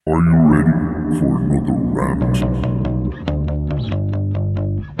Are you ready for another rant?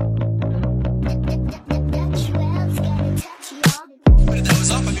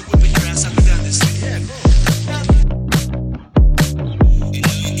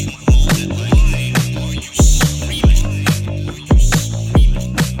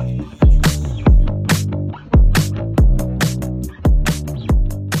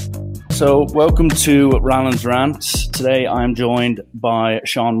 So, welcome to Ralland's Rant. Today I'm joined by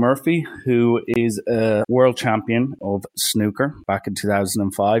Sean Murphy, who is a world champion of snooker back in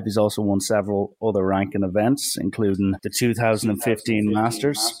 2005. He's also won several other ranking events, including the 2015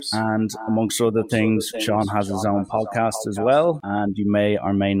 Masters. And amongst other things, Sean has his own podcast as well. And you may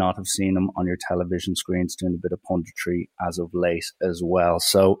or may not have seen him on your television screens doing a bit of punditry as of late as well.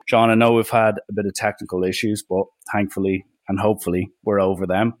 So, Sean, I know we've had a bit of technical issues, but thankfully and hopefully we're over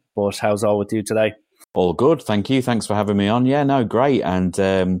them. But how's all with you today? All good, thank you. Thanks for having me on. Yeah, no, great. And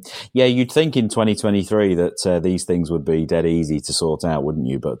you'd think in 2023 that these things would be dead easy to sort out, wouldn't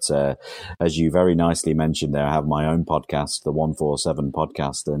you? But as you very nicely mentioned there, I have my own podcast, the 147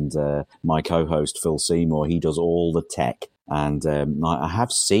 podcast, and my co-host Phil Seymour, he does all the tech. And I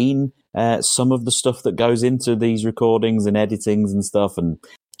have seen some of the stuff that goes into these recordings and editings and stuff. And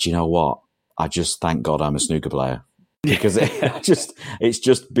do you know what? I just thank God I'm a snooker player. Because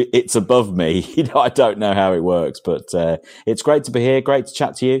it's above me. You know, I don't know how it works, but it's great to be here. Great to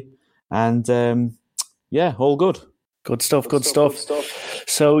chat to you, and all good. Good stuff.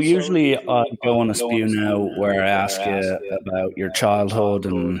 So usually I go on a spew now where I ask you about your childhood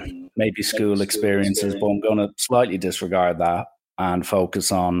and maybe school experiences, but I'm going to slightly disregard that and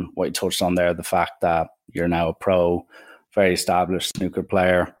focus on what you touched on there, the fact that you're now a pro, very established snooker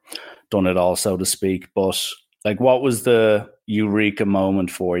player, done it all, so to speak. But like, what was the eureka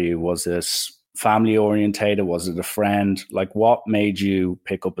moment for you? Was this family orientated? Was it a friend? Like, what made you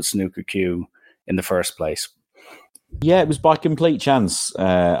pick up a snooker cue in the first place? Yeah, it was by complete chance.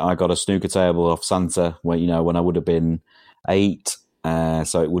 I got a snooker table off Santa when I would have been 8.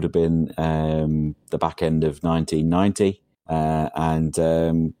 So it would have been the back end of 1990.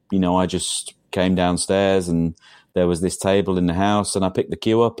 I just came downstairs and there was this table in the house, and I picked the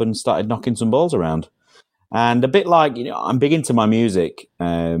cue up and started knocking some balls around. And a bit like, I'm big into my music.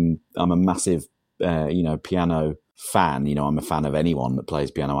 I'm a massive, piano fan. I'm a fan of anyone that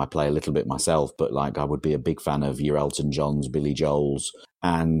plays piano. I play a little bit myself, but like I would be a big fan of your Elton Johns, Billy Joel's,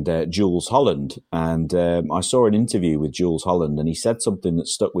 and Jools Holland. And I saw an interview with Jools Holland, and he said something that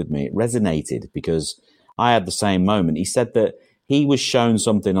stuck with me. It resonated because I had the same moment. He said that he was shown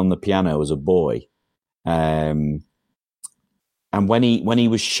something on the piano as a boy. And when he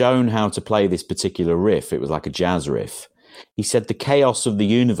was shown how to play this particular riff, it was like a jazz riff. He said the chaos of the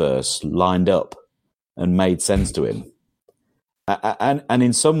universe lined up and made sense to him. And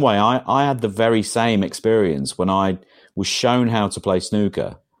in some way, I had the very same experience when I was shown how to play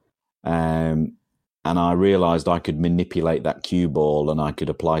snooker. And I realized I could manipulate that cue ball and I could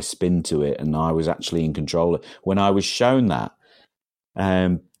apply spin to it. And I was actually in control. When I was shown that,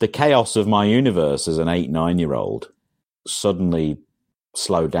 the chaos of my universe as an 8-9-year-old suddenly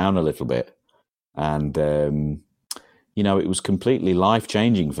slowed down a little bit, and it was completely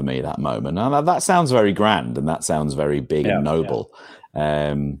life-changing for me, that moment. And that sounds very grand and that sounds very big and noble,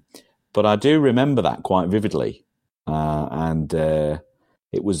 but I do remember that quite vividly, and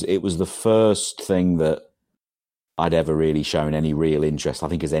it was the first thing that I'd ever really shown any real interest. I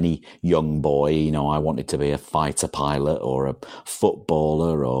think as any young boy, I wanted to be a fighter pilot or a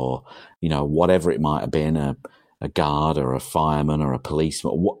footballer or whatever it might have been, a guard or a fireman or a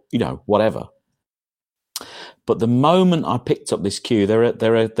policeman, whatever. But the moment I picked up this cue,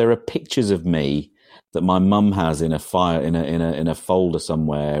 there are pictures of me that my mum has in a folder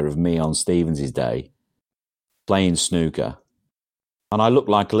somewhere of me on Stevens's day playing snooker, and I looked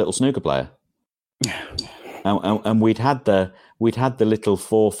like a little snooker player. And we'd had the little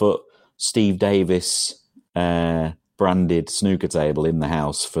 4-foot Steve Davis branded snooker table in the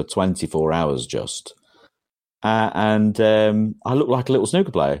house for 24 hours just. And I looked like a little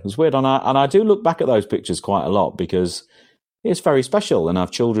snooker player. It was weird. And I do look back at those pictures quite a lot because it's very special. And I have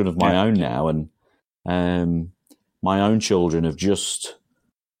children of my own now. And my own children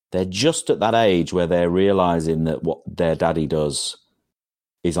they're just at that age where they're realizing that what their daddy does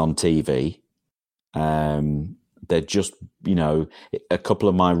is on TV. They're just, a couple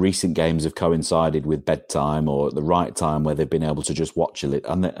of my recent games have coincided with bedtime or at the right time where they've been able to just watch a little.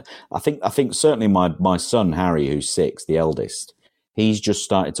 And I think certainly my son, Harry, who's 6, the eldest, he's just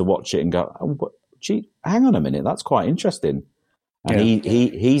started to watch it and go, oh, gee, hang on a minute, that's quite interesting. And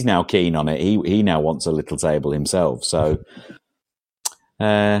he's now keen on it. He now wants a little table himself. So,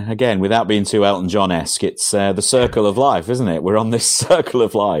 again, without being too Elton John-esque, it's the circle of life, isn't it? We're on this circle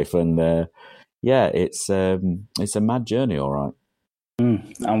of life, and it's a mad journey, all right.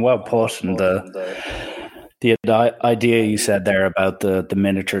 And well put. And the idea you said there about the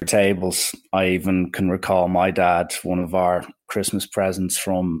miniature tables, I even can recall my dad, one of our Christmas presents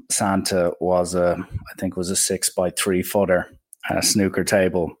from Santa was I think it was a 6x3 footer snooker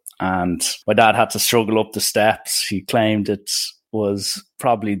table. And my dad had to struggle up the steps. He claimed it was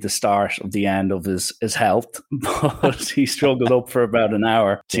probably the start of the end of his health, but he struggled up for about an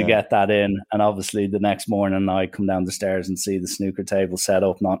hour to get that in. And obviously the next morning I come down the stairs and see the snooker table set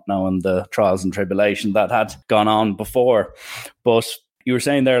up, not knowing the trials and tribulation that had gone on before. But you were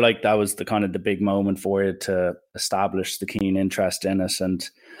saying there, like, that was the kind of the big moment for you to establish the keen interest in it. And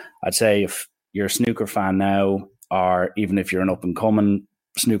I'd say if you're a snooker fan now, or even if you're an up and coming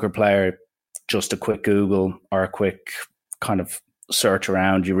snooker player, just a quick Google or a quick kind of search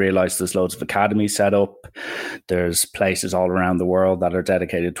around, you realize there's loads of academies set up. There's places all around the world that are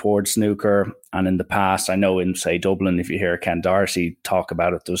dedicated towards snooker. And in the past, I know in, say, Dublin, if you hear Ken Darcy talk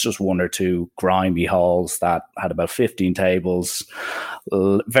about it, there was just one or two grimy halls that had about 15 tables,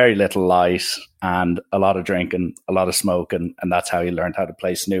 very little light, and a lot of drinking, a lot of smoking, and that's how you learned how to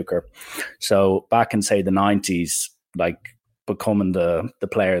play snooker. So back in, say, the 90s, like, becoming the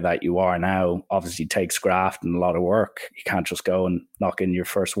player that you are now obviously takes graft and a lot of work. You can't just go and knock in your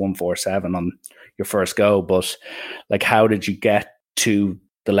first 147 on your first go. But like, how did you get to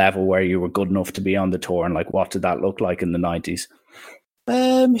the level where you were good enough to be on the tour, and like, what did that look like in the 90s?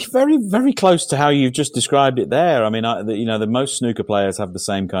 Very, very close to how you've just described it there. I mean, the most snooker players have the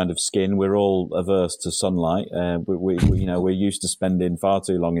same kind of skin. We're all averse to sunlight. We're used to spending far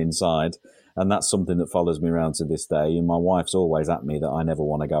too long inside. And that's something that follows me around to this day. And my wife's always at me that I never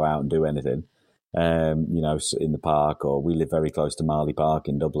want to go out and do anything, in the park, or we live very close to Marley Park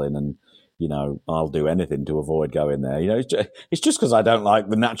in Dublin, and, I'll do anything to avoid going there. It's just because I don't like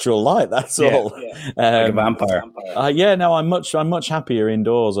the natural light. That's all. Yeah. Like a vampire. I'm much happier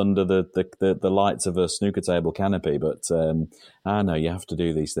indoors under the lights of a snooker table canopy. But I know you have to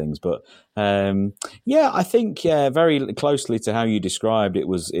do these things. But I think very closely to how you described it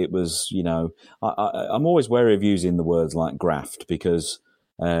was. I'm always wary of using the words like graft, because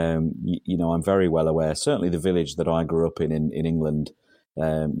I'm very well aware. Certainly, the village that I grew up in England,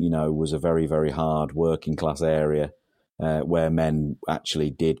 was a very, very hard working class area where men actually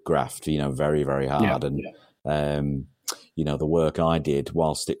did graft, very, very hard. The work I did,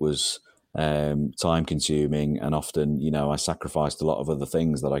 whilst it was time consuming, and often, I sacrificed a lot of other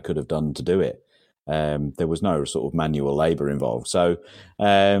things that I could have done to do it. There was no sort of manual labour involved. So,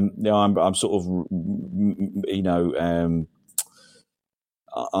 I'm sort of,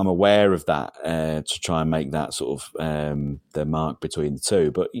 I'm aware of that to try and make that sort of the mark between the two.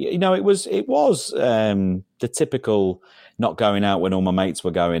 But it was the typical not going out when all my mates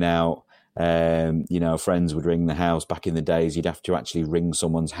were going out. Friends would ring the house. Back in the days, you'd have to actually ring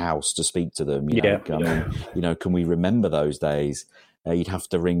someone's house to speak to them. Can we remember those days? You'd have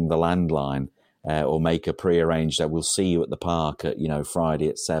to ring the landline or make a pre-arranged that we'll see you at the park at Friday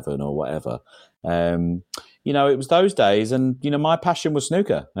at 7 or whatever. It was those days, and my passion was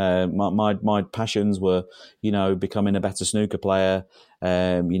snooker. My passions were becoming a better snooker player. I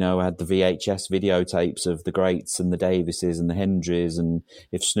had the VHS videotapes of the greats and the Davises and the Hendrys, and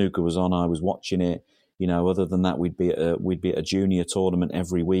if snooker was on, I was watching it. Other than that, we'd be at a junior tournament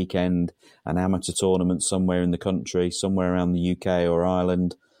every weekend, an amateur tournament somewhere in the country, somewhere around the UK or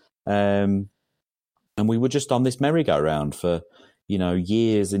Ireland, and we were just on this merry-go-round for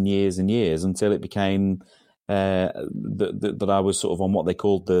years and years and years, until it became that I was sort of on what they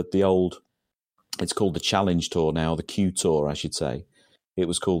called the old, it's called the Challenge Tour now, the Q Tour, I should say. It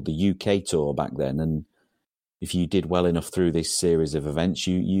was called the UK Tour back then, and if you did well enough through this series of events,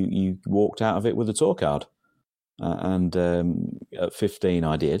 you walked out of it with a tour card. And at 15,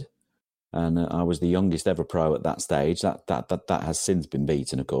 I did, and I was the youngest ever pro at that stage. That has since been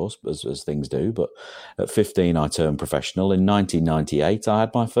beaten, of course, as things do. But at 15, I turned professional. In 1998, I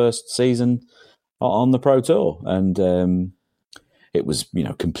had my first season on the Pro Tour, and it was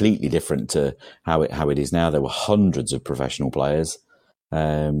completely different to how it is now. There were hundreds of professional players.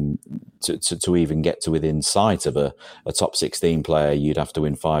 To even get to within sight of a top 16 player, you'd have to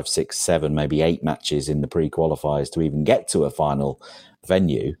win 5, 6, 7, maybe 8 matches in the pre-qualifiers to even get to a final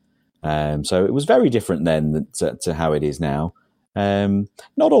venue. So it was very different then to how it is now.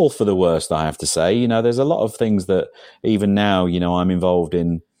 Not all for the worst, I have to say. There's a lot of things that even now, I'm involved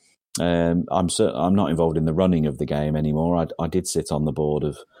in. I'm not involved in the running of the game anymore. I did sit on the board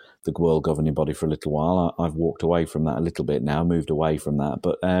of the world governing body for a little while. I've walked away from that a little bit now, moved away from that.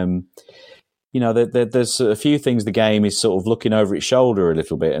 But, there's a few things the game is sort of looking over its shoulder a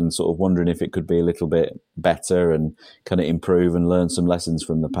little bit and sort of wondering if it could be a little bit better and kind of improve and learn some lessons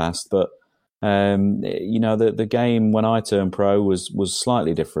from the past. But, the game when I turned pro was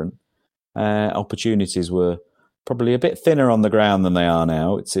slightly different. Opportunities were probably a bit thinner on the ground than they are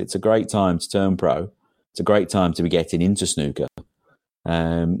now. It's a great time to turn pro. It's a great time to be getting into snooker.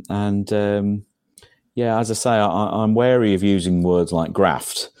 As I say, I'm wary of using words like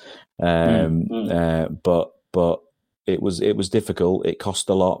graft. But it was difficult. It cost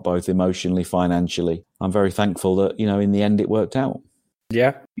a lot, both emotionally, financially. I'm very thankful that, in the end it worked out.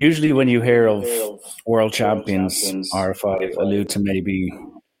 Yeah. Usually when you hear of world champions, or if I allude to maybe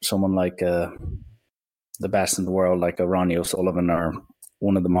someone like the best in the world, like a Ronnie O'Sullivan or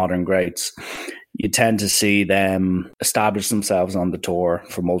one of the modern greats, you tend to see them establish themselves on the tour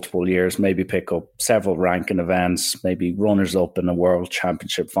for multiple years, maybe pick up several ranking events, maybe runners up in a world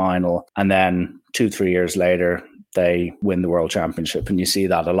championship final. And then 2-3 years later, they win the world championship. And you see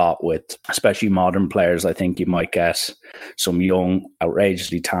that a lot with especially modern players. I think you might get some young,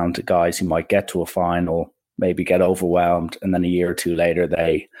 outrageously talented guys who might get to a final, maybe get overwhelmed, and then a year or two later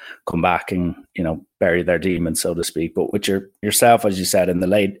they come back and, bury their demons, so to speak. But with yourself, as you said, in the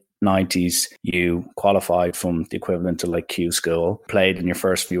late 90s, you qualified from the equivalent to like Q School, played in your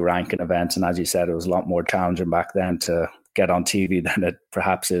first few ranking events, and as you said, it was a lot more challenging back then to get on TV than it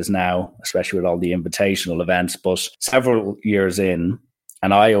perhaps is now, especially with all the invitational events. But several years in,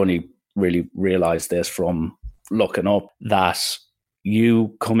 and I only really realized this from looking up, that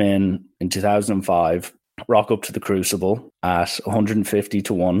you come in 2005, rock up to the Crucible at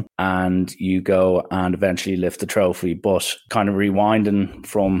 150-1, and you go and eventually lift the trophy. But kind of rewinding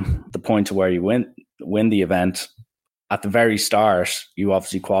from the point to where you win the event, at the very start, you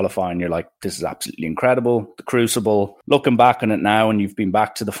obviously qualify and you're like, this is absolutely incredible. The Crucible, looking back on it now, and you've been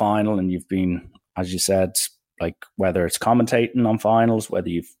back to the final and you've been, as you said, like whether it's commentating on finals, whether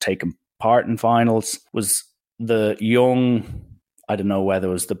you've taken part in finals, was the young, I don't know whether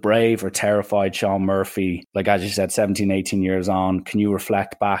it was the brave or terrified Shaun Murphy, like as you said, 17, 18 years on, can you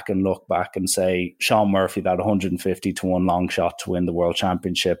reflect back and look back and say, Shaun Murphy, that 150-1 long shot to win the world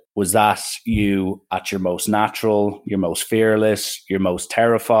championship, was that you at your most natural, your most fearless, your most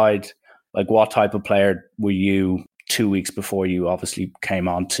terrified? Like what type of player were you 2 weeks before you obviously came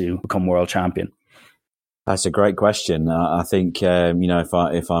on to become world champion? That's a great question. I think,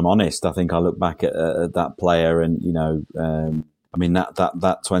 if I'm honest, I think I look back at that player and,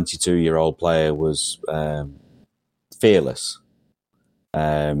 that 22-year-old player was fearless,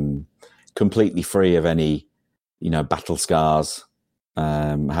 completely free of any, battle scars,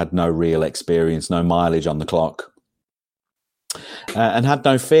 had no real experience, no mileage on the clock, and had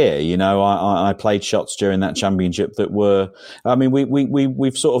no fear. I played shots during that championship that were,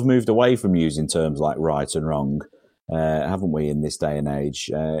 we've sort of moved away from using terms like right and wrong. Haven't we, in this day and age,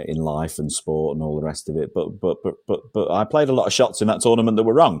 in life and sport and all the rest of it? But I played a lot of shots in that tournament that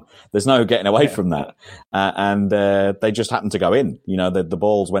were wrong. There's no getting away from that, and they just happened to go in. The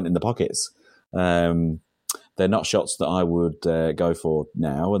balls went in the pockets. They're not shots that I would go for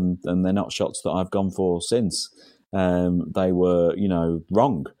now, and they're not shots that I've gone for since. They were,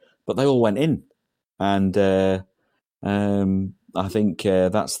 wrong, but they all went in, and I think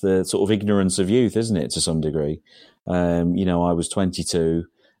that's the sort of ignorance of youth, isn't it, to some degree? I was 22,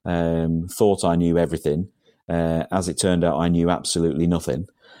 thought I knew everything. As it turned out, I knew absolutely nothing.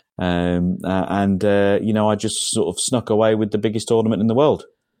 I just sort of snuck away with the biggest tournament in the world.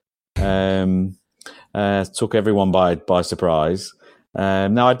 Took everyone by surprise.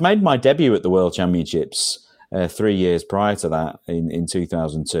 Now, I'd made my debut at the World Championships 3 years prior to that in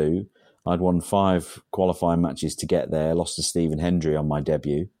 2002. I'd won 5 qualifying matches to get there, lost to Stephen Hendry on my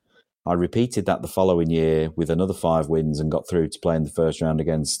debut. I repeated that the following year with another 5 wins and got through to play in the first round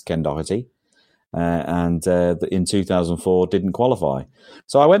against Ken Doherty. And in 2004, didn't qualify.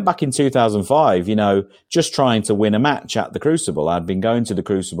 So I went back in 2005, just trying to win a match at the Crucible. I'd been going to the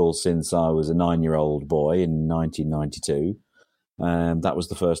Crucible since I was a 9-year-old boy in 1992. That was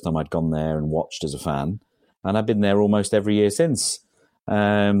the first time I'd gone there and watched as a fan. And I've been there almost every year since.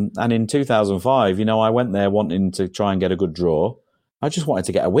 And in 2005, I went there wanting to try and get a good draw. I just wanted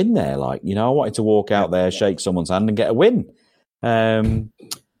to get a win there. I wanted to walk out there, shake someone's hand and get a win.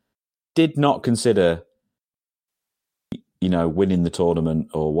 Did not consider, winning the tournament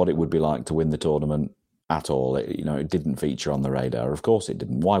or what it would be like to win the tournament at all. It didn't feature on the radar. Of course it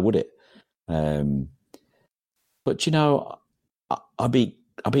didn't. Why would it? But, I beat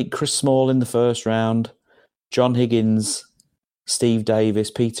Chris Small in the first round, John Higgins Steve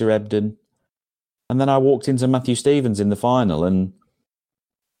Davis, Peter Ebdon. And then I walked into Matthew Stevens in the final and,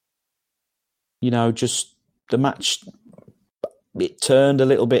 just the match, it turned a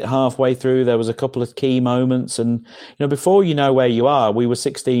little bit halfway through. There was a couple of key moments. And, before you know where you are, we were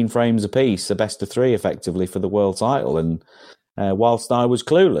 16 frames apiece, a best of 3 effectively for the world title. And whilst I was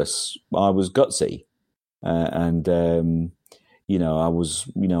clueless, I was gutsy. I was,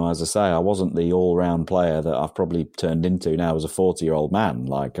 as I say, I wasn't the all-round player that I've probably turned into now as a 40-year-old man.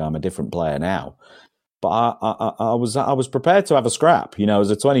 Like, I'm a different player now. But I was prepared to have a scrap. As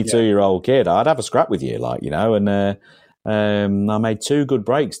a 22-year-old kid, I'd have a scrap with you, and I made 2 good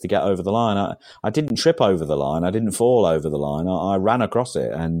breaks to get over the line. I didn't trip over the line. I didn't fall over the line. I ran across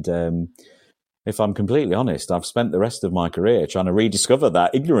it. And if I'm completely honest, I've spent the rest of my career trying to rediscover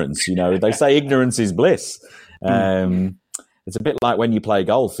that ignorance. They say ignorance is bliss. It's a bit like when you play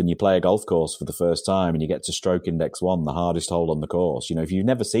golf and you play a golf course for the first time and you get to stroke index 1, the hardest hole on the course. If you've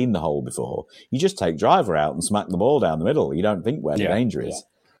never seen the hole before, you just take driver out and smack the ball down the middle. You don't think where the danger is.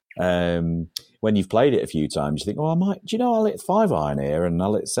 When you've played it a few times, you think, I'll hit 5-iron here and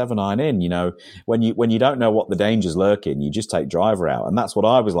I'll hit 7-iron in. When you don't know what the danger's lurking, you just take driver out. And that's what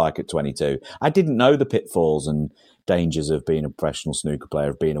I was like at 22. I didn't know the pitfalls and dangers of being a professional snooker player,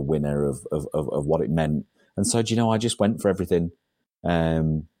 of being a winner, of what it meant. And so, I just went for everything.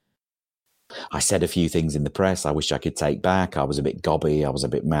 I said a few things in the press I wish I could take back. I was a bit gobby. I was a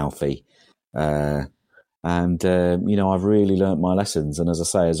bit mouthy. I've really learnt my lessons. And as I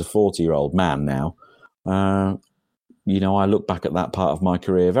say, as a 40-year-old man now, I look back at that part of my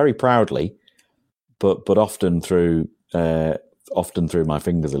career very proudly, but often through my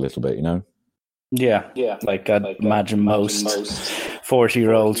fingers a little bit, Yeah. Like I'd imagine most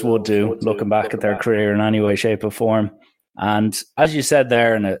 40-year-olds would do, looking back at their career in any way, shape or form. And as you said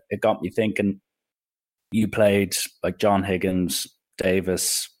there, and it got me thinking, you played like John Higgins,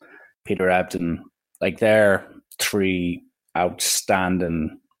 Davis, Peter Ebdon, like they're 3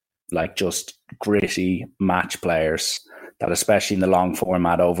 outstanding, like just gritty match players that, especially in the long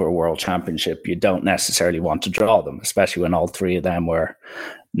format over a world championship, you don't necessarily want to draw them, especially when all 3 of them were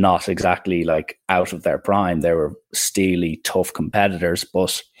not exactly like out of their prime. They were steely, tough competitors.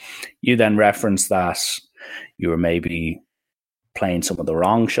 But you then referenced that you were maybe playing some of the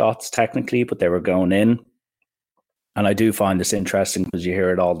wrong shots technically, but they were going in. And I do find this interesting because you hear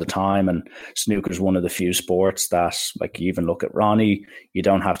it all the time. And snooker is one of the few sports that, like, you even look at Ronnie, you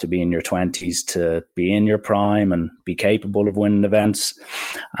don't have to be in your 20s to be in your prime and be capable of winning events.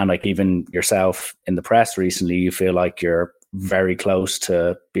 And like even yourself in the press recently, you feel like you're very close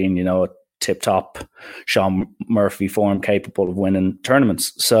to being, a tip-top Shaun Murphy form, capable of winning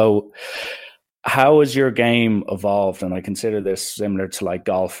tournaments. So how has your game evolved? And I consider this similar to like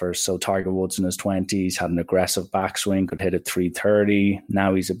golfers. So Tiger Woods in his 20s had an aggressive backswing, could hit at 330.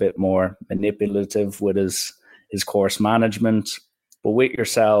 Now he's a bit more manipulative with his course management. But with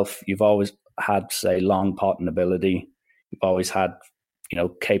yourself, you've always had, say, long potting ability. You've always had,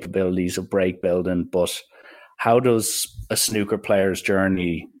 capabilities of break building. But how does a snooker player's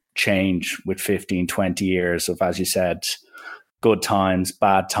journey change with 15, 20 years of, as you said, good times,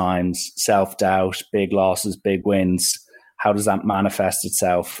 bad times, self-doubt, big losses, big wins? How does that manifest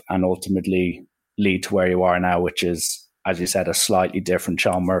itself and ultimately lead to where you are now, which is, as you said, a slightly different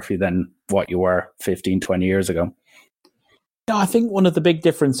Shaun Murphy than what you were 15, 20 years ago? Yeah, I think one of the big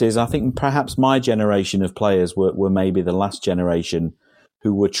differences, I think perhaps my generation of players were maybe the last generation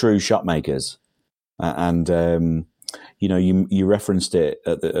who were true shot makers. You referenced it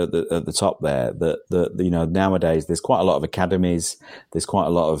at the top there that nowadays there's quite a lot of academies, there's quite a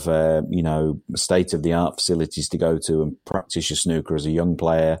lot of state of the art facilities to go to and practice your snooker as a young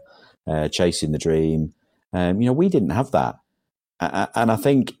player, chasing the dream. We didn't have that, and I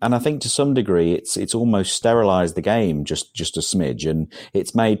think to some degree it's almost sterilized the game just a smidge, and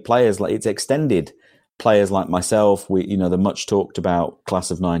it's made players it's extended players like myself. The much talked about class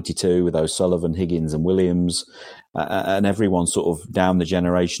of '92 with O'Sullivan, Higgins, and Williams, and everyone sort of down the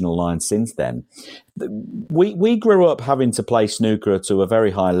generational line since then. We grew up having to play snooker to a very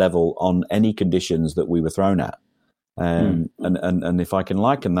high level on any conditions that we were thrown at. And if I can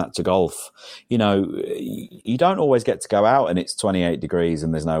liken that to golf, you don't always get to go out and it's 28 degrees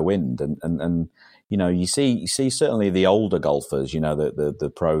and there's no wind, and you see certainly the older golfers,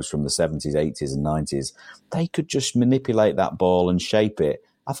 the pros from the 70s, 80s and 90s, they could just manipulate that ball and shape it,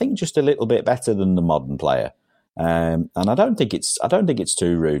 I think, just a little bit better than the modern player. And I don't think it's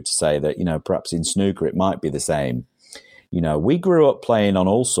too rude to say that, perhaps in snooker it might be the same. We grew up playing on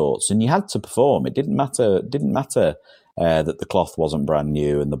all sorts and you had to perform. It didn't matter that the cloth wasn't brand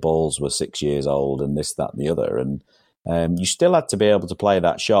new and the balls were 6 years old and this, that and the other. And, You still had to be able to play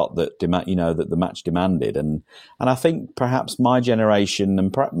that shot that that the match demanded, and I think perhaps my generation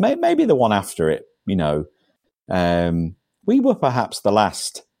and maybe the one after it, we were perhaps the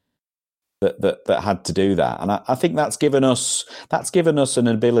last that had to do that, and I think that's given us an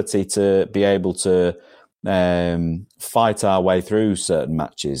ability to be able to fight our way through certain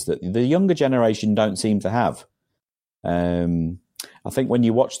matches that the younger generation don't seem to have. I think when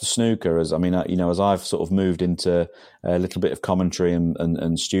you watch the snooker, as I've sort of moved into a little bit of commentary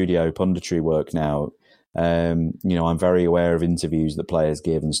and studio punditry work now, I'm very aware of interviews that players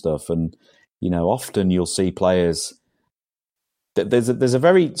give and stuff, and often you'll see players. There's a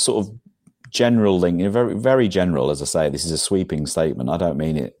very sort of general link, very very general. As I say, this is a sweeping statement. I don't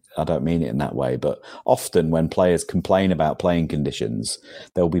mean it in that way, but often when players complain about playing conditions,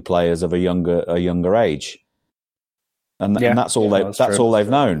 there'll be players of a younger age. And that's all all they've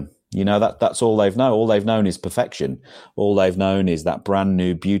known. That's all they've known. All they've known is perfection. All they've known is that brand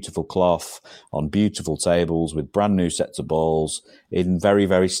new, beautiful cloth on beautiful tables with brand new sets of balls in very,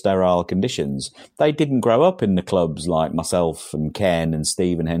 very sterile conditions. They didn't grow up in the clubs like myself and Ken and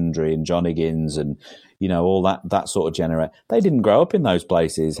Stephen Hendry and John Higgins and, all that sort of generation. They didn't grow up in those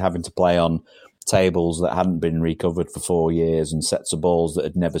places having to play on tables that hadn't been recovered for 4 years and sets of balls that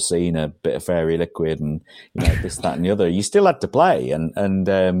had never seen a bit of fairy liquid and this, that and the other. You still had to play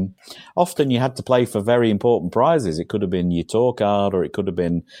and often you had to play for very important prizes. It could have been your tour card or it could have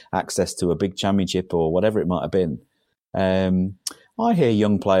been access to a big championship or whatever it might have been. I hear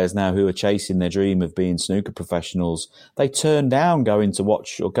young players now who are chasing their dream of being snooker professionals. They turn down going to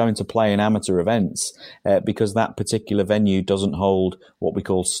watch or going to play in amateur events because that particular venue doesn't hold what we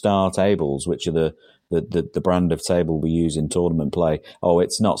call star tables, which are the brand of table we use in tournament play. Oh,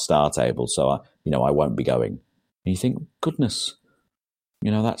 it's not star table, so I won't be going. And you think, goodness,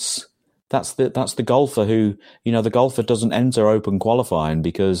 that's the golfer who, the golfer doesn't enter open qualifying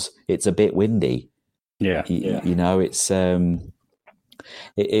because it's a bit windy. Yeah.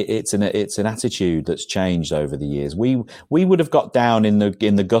 It's an attitude that's changed over the years. We would have got down in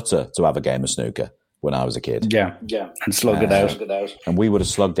the gutter to have a game of snooker when I was a kid. Yeah, and slug it out. And we would have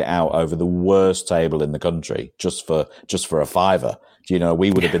slugged it out over the worst table in the country just for a fiver.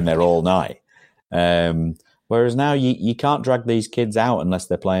 We would have been there all night. Whereas now you can't drag these kids out unless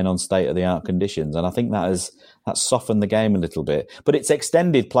they're playing on state-of-the-art conditions, and I think that's softened the game a little bit. But it's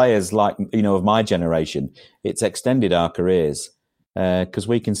extended players like of my generation. It's extended our careers. Because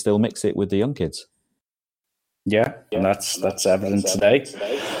we can still mix it with the young kids. Yeah, and that's evident today,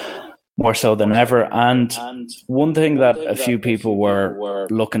 more so than ever. And one thing that a few people were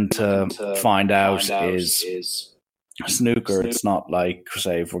looking to find out is snooker. It's not like,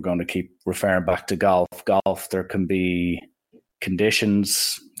 say, if we're going to keep referring back to golf, there can be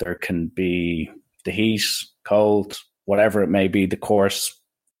conditions, there can be the heat, cold, whatever it may be, the course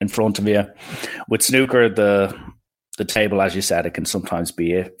in front of you. With snooker, the table, as you said, it can sometimes be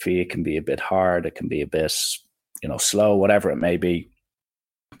iffy. It can be a bit hard. It can be a bit, slow, whatever it may be.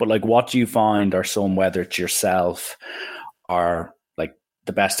 But what do you find are some, whether it's yourself or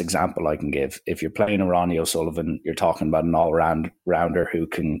the best example I can give, if you're playing a Ronnie O'Sullivan, you're talking about an all-rounder who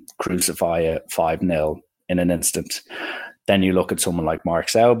can crucify a 5-0 in an instant. Then you look at someone like Mark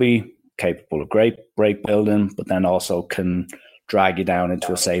Selby, capable of great break building, but then also can drag you down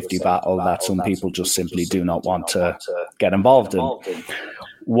into a safety battle that some people just simply do not want to get involved in.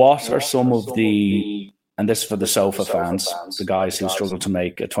 What are some of the, and this is for the sofa fans, the guys who struggle to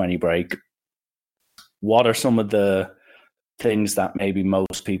make a 20 break, what are some of the things that maybe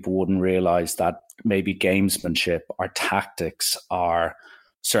most people wouldn't realize, that maybe gamesmanship or tactics are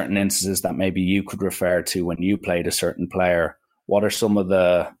certain instances that maybe you could refer to when you played a certain player? What are some of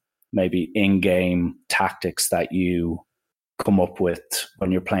the maybe in-game tactics that you come up with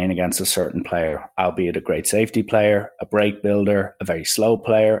when you're playing against a certain player, albeit a great safety player, a break builder, a very slow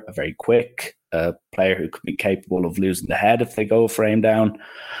player, a very quick, a player who could be capable of losing the head if they go frame down? Do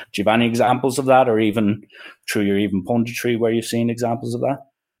you have any examples of that, or even through your even punditry where you've seen examples of that?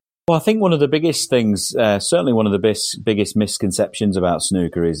 Well, I think one of the biggest things, certainly one of the biggest misconceptions about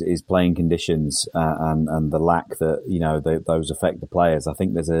snooker is playing conditions and the lack that those affect the players. I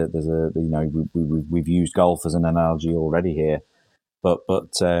think we've used golf as an analogy already here, but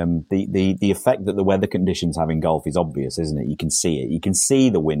the effect that the weather conditions have in golf is obvious, isn't it? You can see it. You can see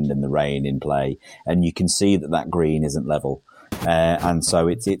the wind and the rain in play, and you can see that green isn't level, and so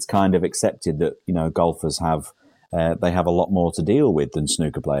it's kind of accepted that golfers have. They have a lot more to deal with than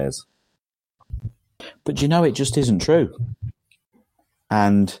snooker players. But it just isn't true.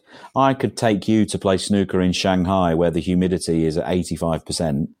 And I could take you to play snooker in Shanghai where the humidity is at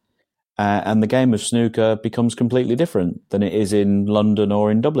 85%, and the game of snooker becomes completely different than it is in London or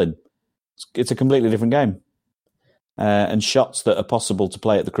in Dublin. It's a completely different game. And shots that are possible to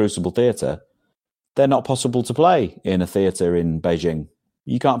play at the Crucible Theatre, they're not possible to play in a theatre in Beijing.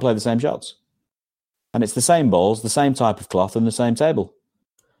 You can't play the same shots. And it's the same balls, the same type of cloth, and the same table.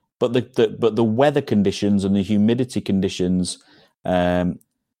 But the weather conditions and the humidity conditions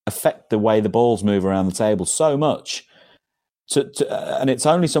affect the way the balls move around the table so much. And it's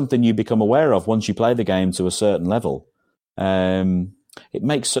only something you become aware of once you play the game to a certain level. It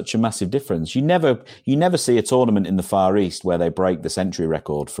makes such a massive difference. You never see a tournament in the Far East where they break the century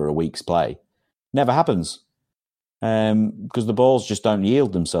record for a week's play. Never happens. Because the balls just don't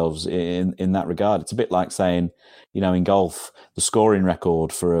yield themselves in that regard. It's a bit like saying, in golf, the scoring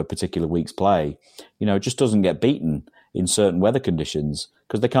record for a particular week's play, it just doesn't get beaten in certain weather conditions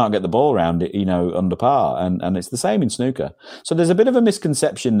because they can't get the ball around it, under par. And it's the same in snooker. So there's a bit of a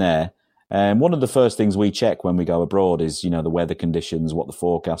misconception there. One of the first things we check when we go abroad is, the weather conditions, what the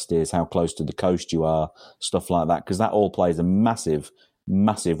forecast is, how close to the coast you are, stuff like that, because that all plays a massive,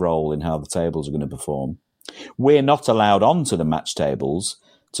 massive role in how the tables are going to perform. We're not allowed onto the match tables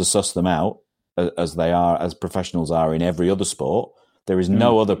to suss them out as professionals are in every other sport. There is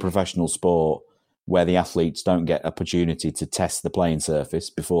no other professional sport where the athletes don't get opportunity to test the playing surface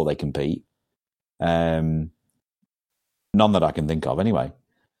before they compete. None that I can think of anyway.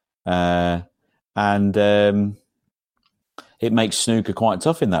 It makes snooker quite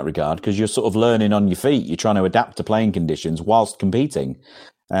tough in that regard because you're sort of learning on your feet. You're trying to adapt to playing conditions whilst competing.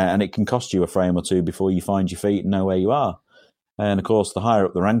 And it can cost you a frame or two before you find your feet and know where you are. And of course, the higher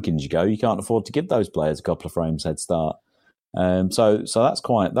up the rankings you go, you can't afford to give those players a couple of frames head start. So that's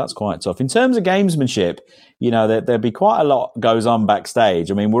quite tough. In terms of gamesmanship, there'd be quite a lot goes on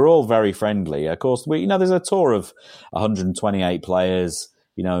backstage. I mean, we're all very friendly. Of course, there's a tour of 128 players,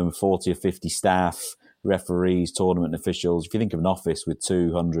 and 40 or 50 staff, referees, tournament officials. If you think of an office with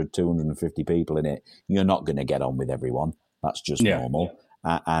 200, 250 people in it, you're not going to get on with everyone. That's just normal. Yeah.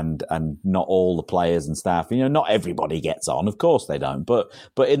 And not all the players and staff, not everybody gets on. Of course they don't. But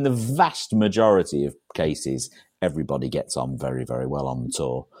in the vast majority of cases, everybody gets on very, very well on the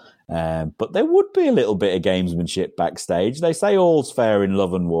tour. But there would be a little bit of gamesmanship backstage. They say all's fair in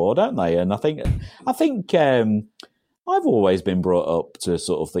love and war, don't they? And I think I've always been brought up to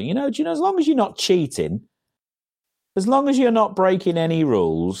sort of think, as long as you're not cheating, as long as you're not breaking any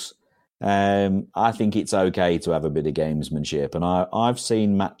rules, I think it's okay to have a bit of gamesmanship. And I've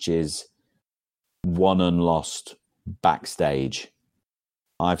seen matches won and lost backstage.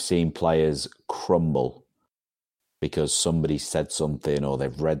 I've seen players crumble because somebody said something or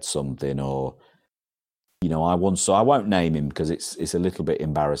they've read something or, I won't name him because it's a little bit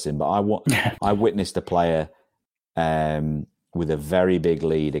embarrassing, but I witnessed a player with a very big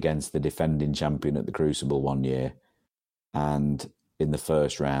lead against the defending champion at the Crucible one year and in the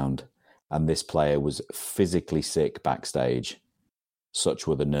first round. And this player was physically sick backstage. Such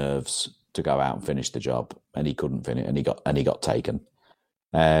were the nerves to go out and finish the job, and he couldn't finish, and he got taken.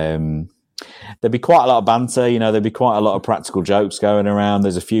 There'd be quite a lot of banter, there'd be quite a lot of practical jokes going around.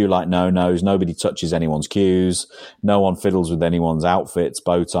 There's a few like no-nos. Nobody touches anyone's cues. No one fiddles with anyone's outfits.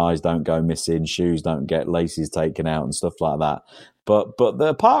 Bow ties don't go missing. Shoes don't get laces taken out and stuff like that. But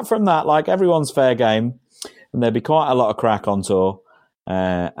apart from that, like everyone's fair game, and there'd be quite a lot of crack on tour.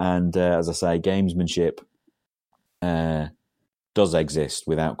 And as I say, gamesmanship does exist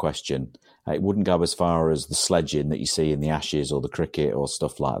without question. It wouldn't go as far as the sledging that you see in the Ashes or the cricket or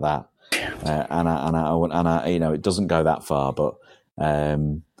stuff like that. It doesn't go that far, but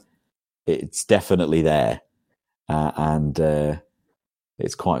it's definitely there, and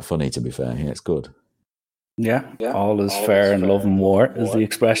it's quite funny, to be fair. Yeah, it's good. Yeah, all is fair in love and war is the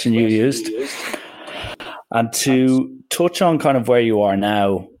expression you used. And to touch on kind of where you are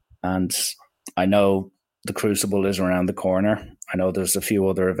now, and I know the Crucible is around the corner. I know there's a few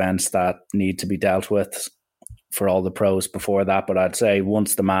other events that need to be dealt with for all the pros before that, but I'd say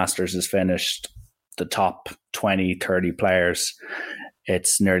once the Masters is finished, the top 20, 30 players,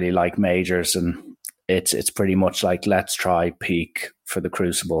 it's nearly like majors, and it's pretty much like let's try peak for the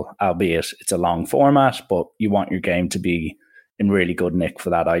Crucible, albeit it's a long format, but you want your game to be in really good nick for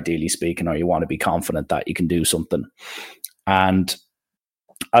that, ideally speaking, or you want to be confident that you can do something. And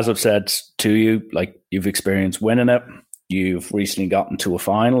as I've said to you, like you've experienced winning it. You've recently gotten to a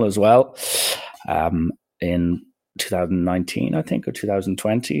final as well in 2019, I think, or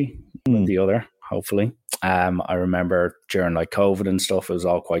 2020, the other, hopefully. I remember during like COVID and stuff, it was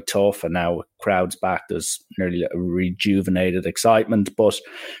all quite tough, and now with crowds back, there's nearly a rejuvenated excitement. But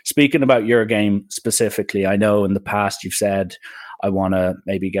speaking about your game specifically, I know in the past you've said, I want to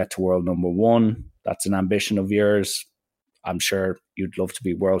maybe get to world number one. That's an ambition of yours. I'm sure you'd love to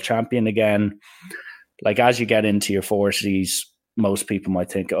be world champion again. Like, as you get into your 40s, most people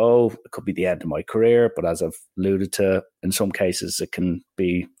might think, oh, it could be the end of my career. But as I've alluded to, in some cases, it can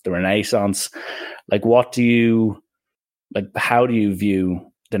be the renaissance. Like, how do you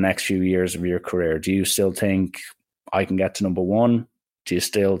view the next few years of your career? Do you still think I can get to number one? Do you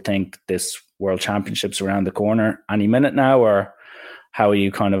still think this world championship's around the corner any minute now? Or how are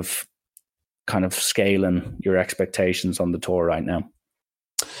you kind of scaling your expectations on the tour right now?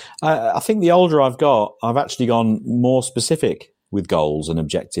 I think the older I've got, I've actually gone more specific with goals and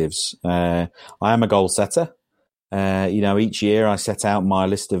objectives. I am a goal setter. Each year I set out my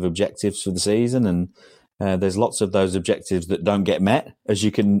list of objectives for the season, and there's lots of those objectives that don't get met, as you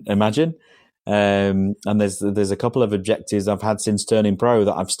can imagine. And there's a couple of objectives I've had since turning pro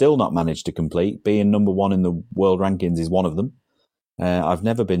that I've still not managed to complete. Being number one in the world rankings is one of them. I've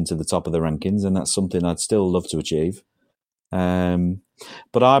never been to the top of the rankings, and that's something I'd still love to achieve.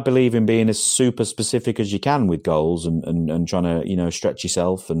 But I believe in being as super specific as you can with goals and trying to, stretch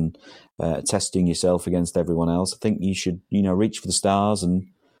yourself and testing yourself against everyone else. I think you should, reach for the stars, and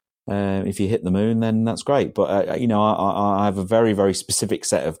if you hit the moon, then that's great. But, I have a very, very specific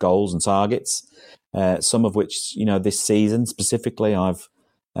set of goals and targets, some of which, this season specifically I've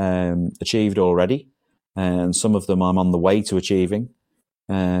achieved already, and some of them I'm on the way to achieving.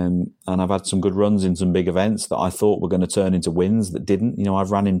 And I've had some good runs in some big events that I thought were going to turn into wins that didn't.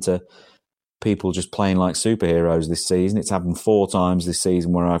 I've ran into people just playing like superheroes this season. It's happened 4 times this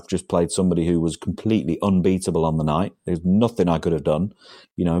season where I've just played somebody who was completely unbeatable on the night. There's nothing I could have done,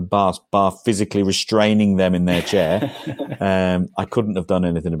 bar physically restraining them in their chair. I couldn't have done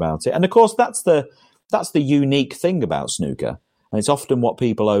anything about it. And of course, that's the unique thing about snooker. And it's often what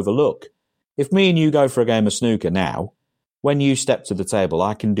people overlook. If me and you go for a game of snooker now, when you step to the table,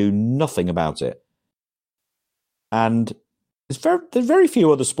 I can do nothing about it. And there's very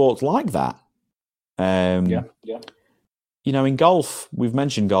few other sports like that. In golf, we've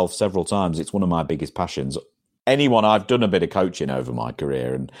mentioned golf several times. It's one of my biggest passions. I've done a bit of coaching over my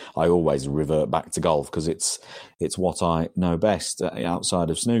career, and I always revert back to golf because it's what I know best outside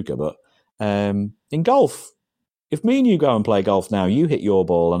of snooker. But in golf, if me and you go and play golf now, you hit your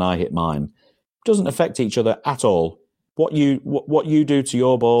ball and I hit mine. It doesn't affect each other at all. What you do to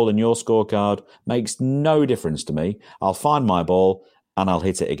your ball and your scorecard makes no difference to me. I'll find my ball and I'll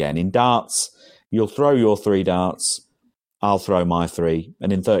hit it again. In darts, you'll throw your 3 darts, I'll throw my 3,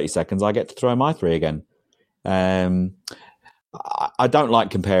 and in 30 seconds I get to throw my 3 again. I don't like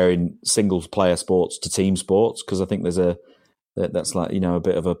comparing single player sports to team sports because I think that's like a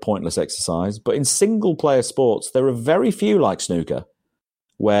bit of a pointless exercise. But in single player sports, there are very few like snooker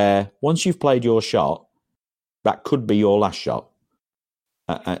where once you've played your shot, that could be your last shot.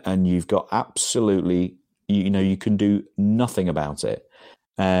 And you've got absolutely, you can do nothing about it.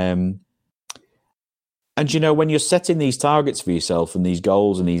 And, when you're setting these targets for yourself and these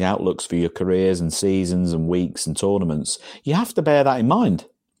goals and these outlooks for your careers and seasons and weeks and tournaments, you have to bear that in mind.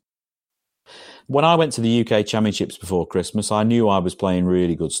 When I went to the UK Championships before Christmas, I knew I was playing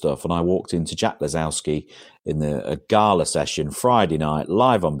really good stuff. And I walked into Jack Lesowski in a gala session Friday night,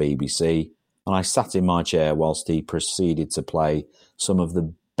 live on BBC. And I sat in my chair whilst he proceeded to play some of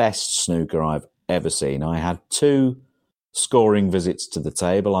the best snooker I've ever seen. I had 2 scoring visits to the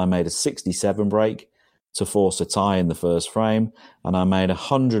table. I made a 67 break to force a tie in the first frame, and I made a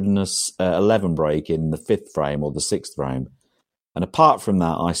 111 break in the 5th frame or the 6th frame. And apart from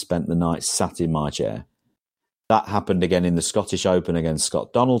that, I spent the night sat in my chair. That happened again in the Scottish Open against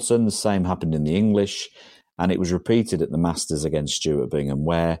Scott Donaldson. The same happened in the English, and it was repeated at the Masters against Stuart Bingham,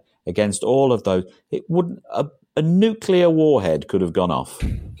 where against all of those, it wouldn't a nuclear warhead could have gone off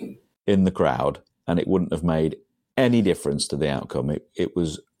in the crowd, and it wouldn't have made any difference to the outcome. It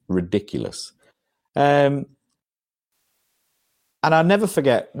was ridiculous. And I'll never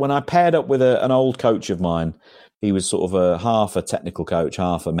forget when I paired up with an old coach of mine. He was sort of half a technical coach,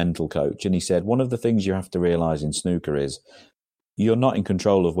 half a mental coach, and he said one of the things you have to realise in snooker is you're not in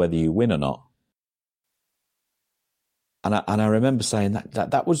control of whether you win or not. And I remember saying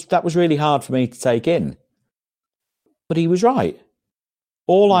that was really hard for me to take in. But he was right.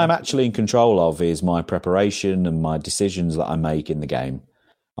 All I'm actually in control of is my preparation and my decisions that I make in the game.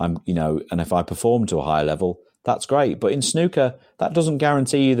 And if I perform to a high level, that's great. But in snooker, that doesn't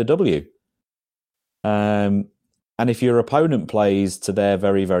guarantee you the W. And if your opponent plays to their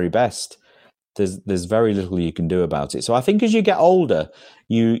very, very best, there's very little you can do about it. So I think as you get older,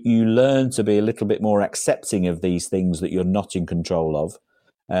 you learn to be a little bit more accepting of these things that you're not in control of.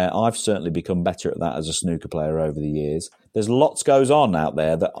 I've certainly become better at that as a snooker player over the years. There's lots goes on out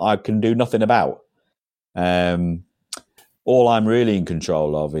there that I can do nothing about. All I'm really in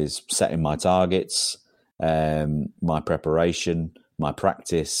control of is setting my targets, my preparation, my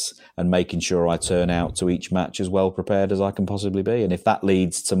practice, and making sure I turn out to each match as well prepared as I can possibly be. And if that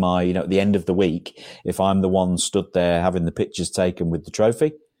leads to my, at the end of the week, if I'm the one stood there having the pictures taken with the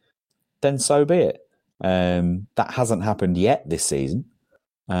trophy, then so be it. That hasn't happened yet this season.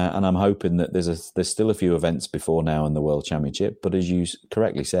 And I'm hoping that there's still a few events before now in the World Championship. But as you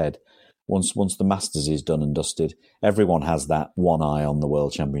correctly said, once the Masters is done and dusted, everyone has that one eye on the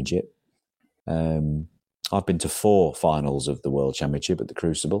World Championship. I've been to 4 finals of the World Championship at the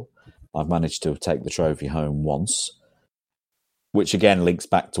Crucible. I've managed to take the trophy home once, which again links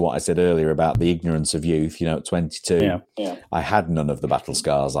back to what I said earlier about the ignorance of youth. At 22, I had none of the battle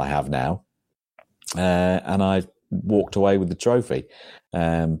scars I have now. And I walked away with the trophy.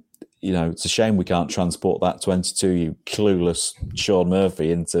 It's a shame we can't transport that 22 clueless Sean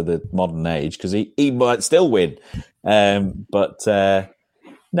Murphy into the modern age, because he might still win.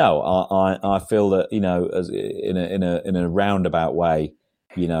 No, I feel that, as in a roundabout way,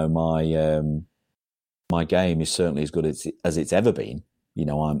 my game is certainly as good as it's ever been.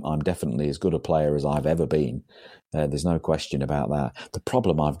 I'm definitely as good a player as I've ever been. There's no question about that. The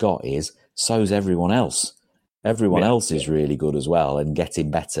problem I've got is so's everyone else. Everyone else is really good as well and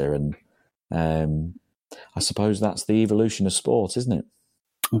getting better. And I suppose that's the evolution of sport, isn't it?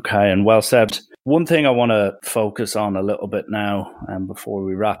 Okay, and well said. One thing I want to focus on a little bit now, and before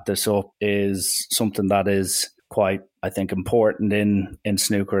we wrap this up, is something that is quite, I think, important in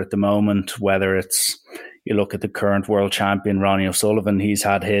snooker at the moment. Whether it's, you look at the current world champion, Ronnie O'Sullivan, he's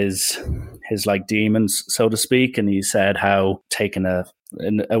had his like demons, so to speak, and he said how taking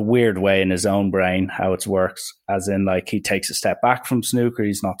in a weird way in his own brain how it works, as in like he takes a step back from snooker,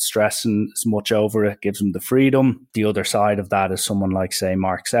 he's not stressing as much over it, gives him the freedom. The other side of that is someone like, say,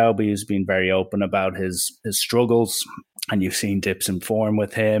 Mark Selby, who's been very open about his struggles, and you've seen dips in form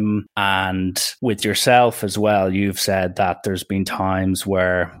with him. And with yourself as well, you've said that there's been times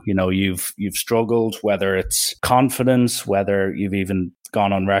where you've struggled, whether it's confidence, whether you've even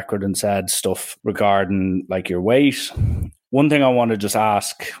gone on record and said stuff regarding like your weight. One thing I want to just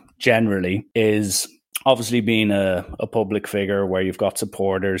ask generally is, obviously being a public figure where you've got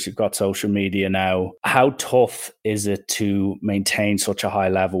supporters, you've got social media now, how tough is it to maintain such a high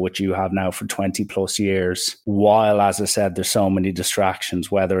level, which you have now for 20 plus years, while, as I said, there's so many distractions,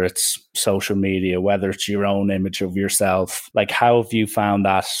 whether it's social media, whether it's your own image of yourself? Like, how have you found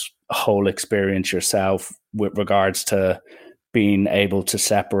that whole experience yourself with regards to being able to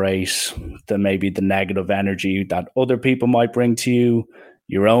separate maybe the negative energy that other people might bring to you,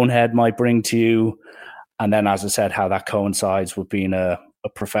 your own head might bring to you, and then, as I said, how that coincides with being a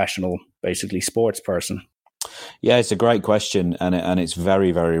professional, basically, sports person? Yeah, it's a great question, and it's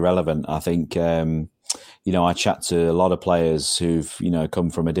very, very relevant. I think, I chat to a lot of players who've, come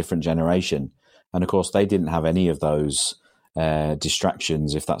from a different generation, and of course, they didn't have any of those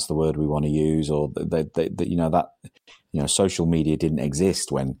distractions, if that's the word we want to use, or social media didn't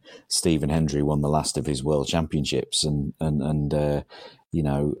exist when Stephen Hendry won the last of his world championships,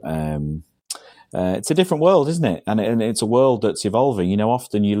 it's a different world, isn't it? And it's a world that's evolving.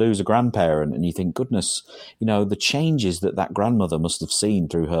 Often you lose a grandparent and you think, goodness, the changes that grandmother must have seen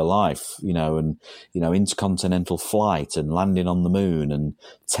through her life, intercontinental flight and landing on the moon and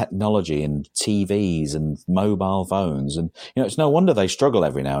technology and TVs and mobile phones. And, it's no wonder they struggle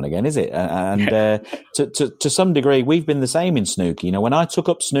every now and again, is it? And to some degree, we've been the same in snooker. When I took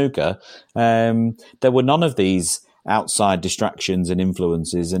up snooker, there were none of these outside distractions and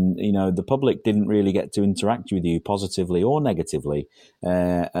influences, and the public didn't really get to interact with you positively or negatively.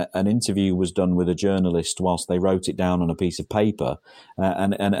 An interview was done with a journalist whilst they wrote it down on a piece of paper,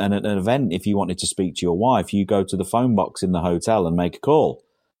 and at an event, if you wanted to speak to your wife, you go to the phone box in the hotel and make a call.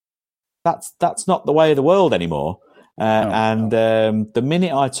 That's not the way of the world anymore. The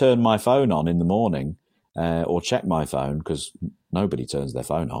minute I turn my phone on in the morning, or check my phone, because nobody turns their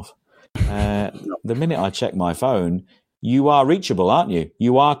phone off, the minute I check my phone, you are reachable, aren't you?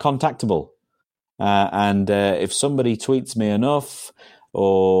 You are contactable. And if somebody tweets me enough,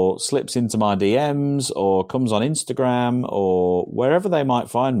 or slips into my DMs, or comes on Instagram, or wherever they might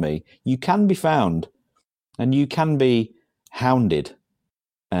find me, you can be found and you can be hounded.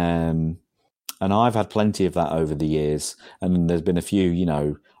 And I've had plenty of that over the years. And there's been a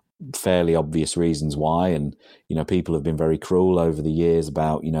few, fairly obvious reasons why, and people have been very cruel over the years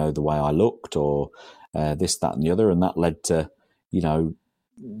about the way I looked, or this, that and the other, and that led to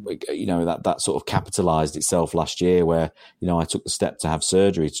that sort of capitalized itself last year, where I took the step to have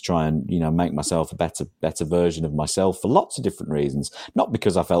surgery to try and make myself a better version of myself for lots of different reasons. Not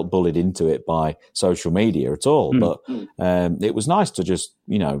because I felt bullied into it by social media at all, but it was nice to just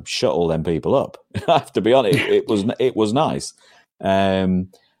shut all them people up. I have to be honest, it was nice. At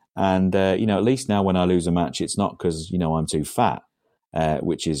least now when I lose a match, it's not because I'm too fat,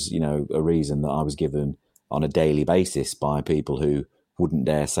 which is a reason that I was given on a daily basis by people who wouldn't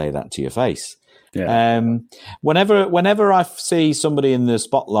dare say that to your face. Yeah. Whenever I see somebody in the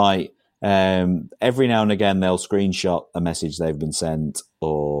spotlight, every now and again they'll screenshot a message they've been sent,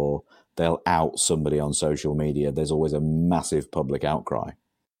 or they'll out somebody on social media. There's always a massive public outcry,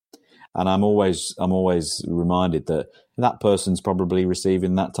 and I'm always reminded that person's probably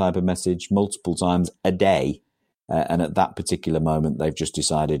receiving that type of message multiple times a day. And at that particular moment, they've just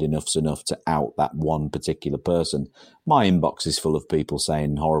decided enough's enough to out that one particular person. My inbox is full of people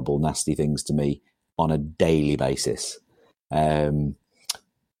saying horrible, nasty things to me on a daily basis. But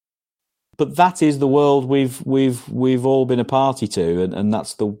that is the world we've all been a party to, and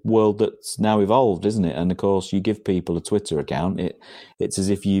that's the world that's now evolved, isn't it? And of course, you give people a Twitter account, it's as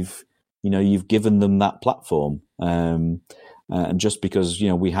if you've given them that platform. And just because,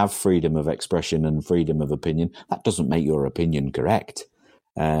 we have freedom of expression and freedom of opinion, that doesn't make your opinion correct,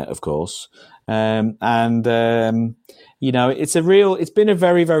 of course. It's been a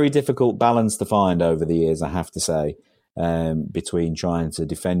very, very difficult balance to find over the years, I have to say, between trying to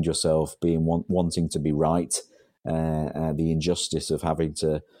defend yourself, wanting to be right, the injustice of having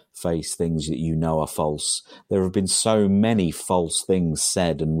to face things that are false. There have been so many false things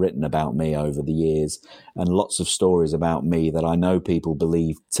said and written about me over the years, and lots of stories about me that I know people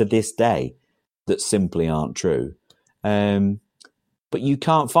believe to this day that simply aren't true. But you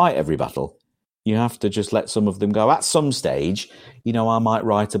can't fight every battle. You have to just let some of them go. At some stage, I might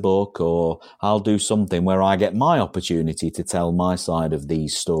write a book, or I'll do something where I get my opportunity to tell my side of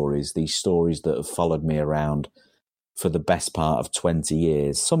these stories that have followed me around for the best part of 20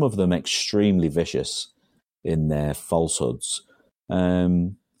 years, some of them extremely vicious in their falsehoods.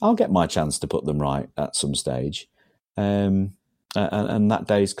 I'll get my chance to put them right at some stage. And that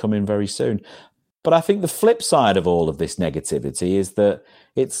day's coming very soon. But I think the flip side of all of this negativity is that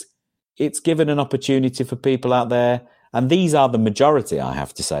it's given an opportunity for people out there, and these are the majority, I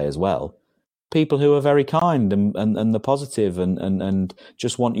have to say as well, people who are very kind and the positive and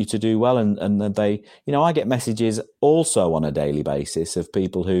just want you to do well. And they, I get messages also on a daily basis of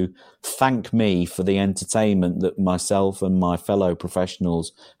people who thank me for the entertainment that myself and my fellow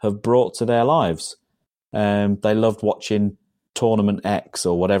professionals have brought to their lives. They loved watching Tournament X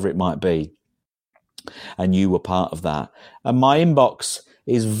or whatever it might be, and you were part of that. And my inbox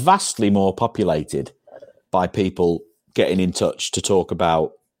is vastly more populated by people getting in touch to talk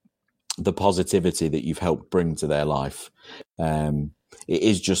about the positivity that you've helped bring to their life. It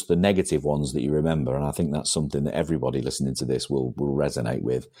is just the negative ones that you remember, and I think that's something that everybody listening to this will resonate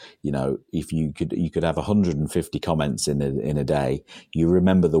with. If you could have 150 comments in a day, you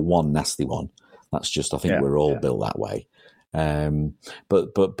remember the one nasty one. That's just, I think we're all built that way.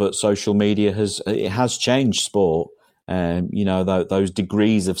 But social media has changed sport. Those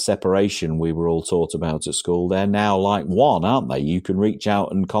degrees of separation we were all taught about at school, they're now like one, aren't they? You can reach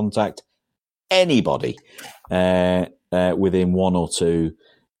out and contact anybody within 1 or 2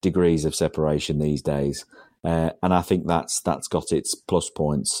 degrees of separation these days. And I think that's got its plus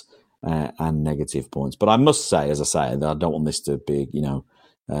points and negative points. But I must say, as I say, I don't want this to be,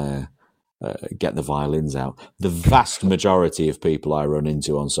 get the violins out. The vast majority of people I run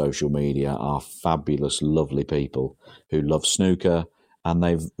into on social media are fabulous, lovely people who love snooker, and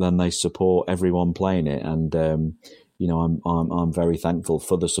they support everyone playing it. And I'm very thankful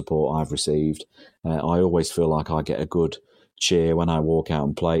for the support I've received. I always feel like I get a good cheer when I walk out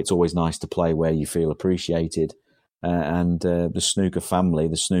and play. It's always nice to play where you feel appreciated. And the snooker family,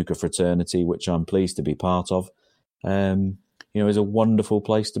 the snooker fraternity, which I'm pleased to be part of, is a wonderful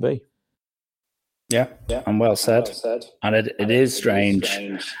place to be. Yeah, and well said. And it is strange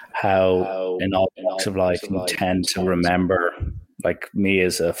how in all walks of life you tend to remember, like me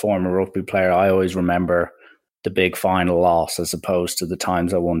as a former rugby player, I always remember the big final loss as opposed to the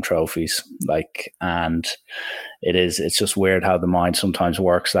times I won trophies. And it's just weird how the mind sometimes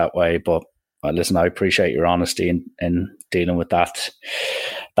works that way. But listen, I appreciate your honesty in dealing with that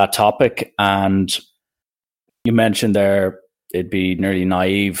topic. And you mentioned there it'd be nearly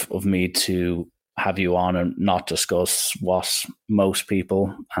naive of me to have you on and not discuss what most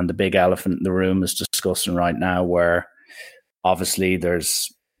people and the big elephant in the room is discussing right now, where obviously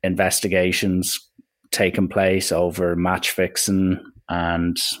there's investigations taking place over match fixing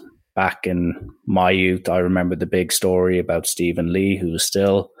And back in my youth, I remember the big story about Stephen Lee, who was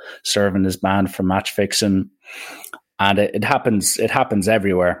still serving his ban for match fixing. And it happens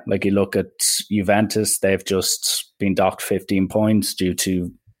everywhere. Like, you look at Juventus, they've just been docked 15 points due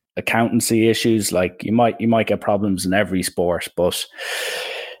to accountancy issues. Like, you might get problems in every sport, but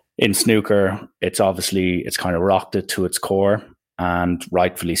in snooker, it's kind of rocked it to its core, and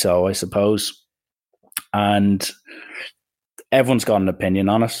rightfully so, I suppose. And everyone's got an opinion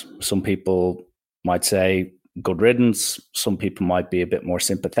on it. Some people might say good riddance. Some people might be a bit more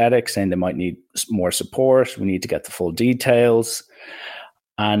sympathetic, saying they might need more support. We need to get the full details.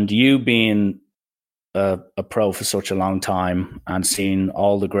 And you being a pro for such a long time and seeing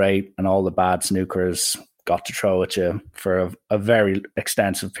all the great and all the bad snookers got to throw at you for a very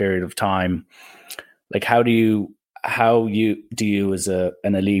extensive period of time, like, how do you as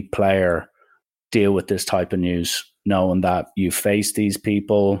an elite player deal with this type of news, knowing that you face these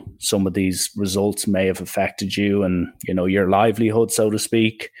people, some of these results may have affected you and, you know, your livelihood, so to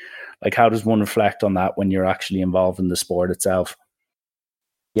speak? Like, how does one reflect on that when you're actually involved in the sport itself?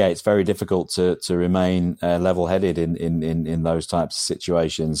 Yeah, it's very difficult to remain level-headed in those types of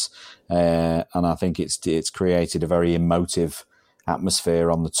situations, and I think it's created a very emotive atmosphere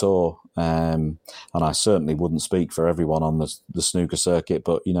on the tour. And I certainly wouldn't speak for everyone on the snooker circuit,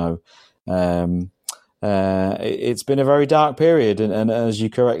 but you know, it's been a very dark period, and as you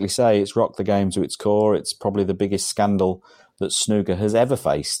correctly say, it's rocked the game to its core. It's probably the biggest scandal that snooker has ever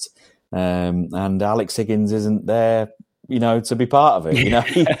faced, and Alex Higgins isn't there, you know, to be part of it. You know,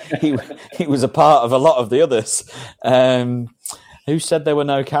 he was a part of a lot of the others. Who said there were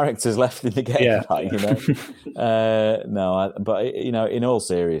no characters left in the game? Yeah. Like, you know, but you know, in all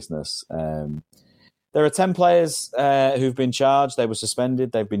seriousness, there are 10 players who've been charged. They were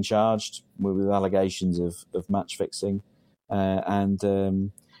suspended. They've been charged with allegations of match fixing, and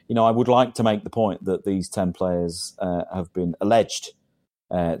you know, I would like to make the point that these 10 players have been alleged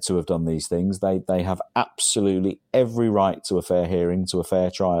to have done these things. They have absolutely every right to a fair hearing, to a fair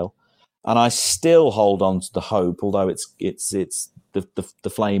trial, and I still hold on to the hope, although it's the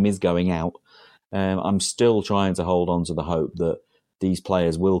flame is going out. I'm still trying to hold on to the hope that these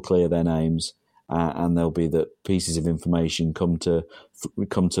players will clear their names, and there'll be that pieces of information come to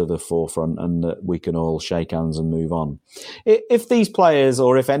the forefront, and that we can all shake hands and move on. If these players,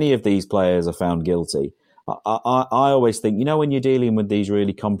 or if any of these players, are found guilty, I always think, you know, when you're dealing with these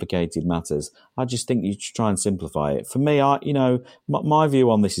really complicated matters, I just think you should try and simplify it. For me, my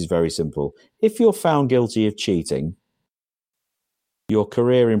view on this is very simple. If you're found guilty of cheating, your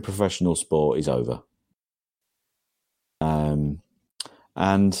career in professional sport is over. You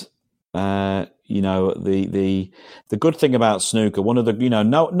know, the good thing about snooker, one of the, you know,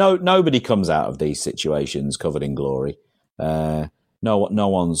 nobody comes out of these situations covered in glory. No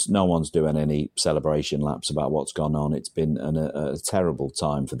one's doing any celebration laps about what's gone on. It's been a terrible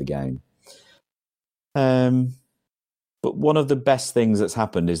time for the game. But one of the best things that's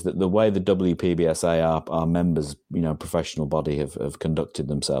happened is that the way the WPBSA, our members, you know, professional body, have conducted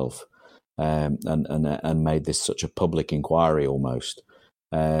themselves, and made this such a public inquiry almost,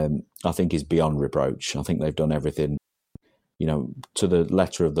 I think is beyond reproach. I think they've done everything, you know, to the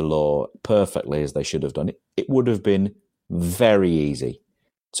letter of the law perfectly as they should have done it. It would have been very easy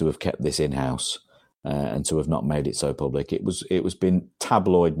to have kept this in-house and to have not made it so public. It was been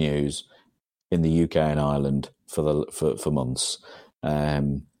tabloid news in the UK and Ireland for months.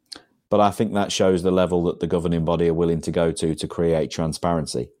 But I think that shows the level that the governing body are willing to go to create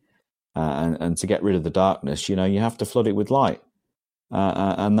transparency, and to get rid of the darkness. You know, you have to flood it with light,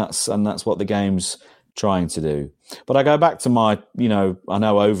 and that's what the game's trying to do. But I go back to my, you know, I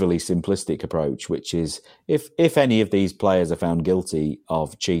know overly simplistic approach, which is if any of these players are found guilty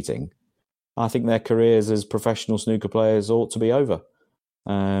of cheating, I think their careers as professional snooker players ought to be over.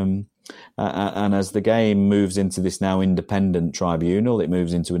 And as the game moves into this now independent tribunal, it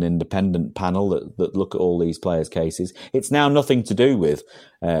moves into an independent panel that look at all these players' cases. It's now nothing to do with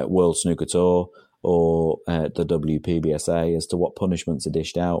World Snooker Tour or the WPBSA as to what punishments are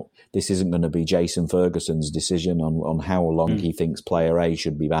dished out. This isn't going to be Jason Ferguson's decision on how long he thinks player A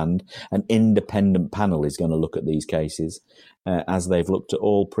should be banned. An independent panel is going to look at these cases as they've looked at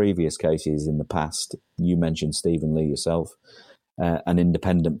all previous cases in the past. You mentioned Stephen Lee yourself. An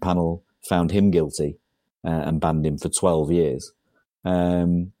independent panel found him guilty and banned him for 12 years. I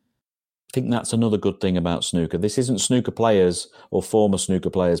think that's another good thing about snooker. This isn't snooker players or former snooker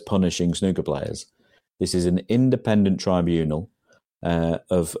players punishing snooker players. This is an independent tribunal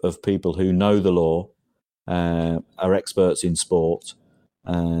of people who know the law, are experts in sport,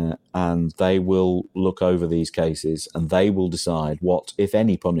 and they will look over these cases and they will decide what, if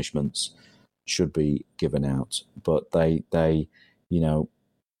any, punishments should be given out. But they,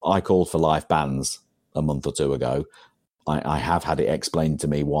 I called for life bans a month or two ago. I have had it explained to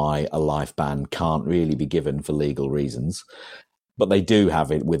me why a life ban can't really be given for legal reasons, but they do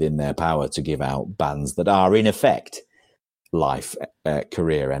have it within their power to give out bans that are in effect life,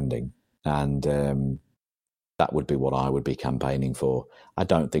 career ending. And that would be what I would be campaigning for. I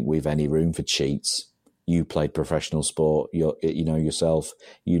don't think we've any room for cheats. You played professional sport, yourself,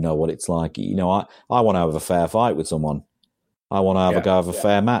 you know what it's like. I want to have a fair fight with someone. I want to have a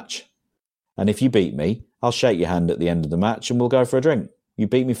fair match. And if you beat me, I'll shake your hand at the end of the match and we'll go for a drink. You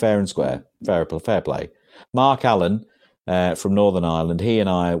beat me fair and square. Fair play. Mark Allen from Northern Ireland,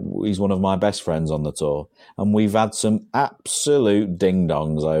 he's one of my best friends on the tour. And we've had some absolute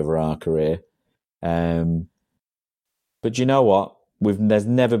ding-dongs over our career. But you know what? There's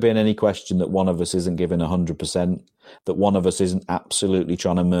never been any question that one of us isn't giving 100%, that one of us isn't absolutely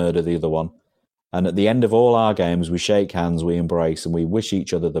trying to murder the other one. And at the end of all our games, we shake hands, we embrace, and we wish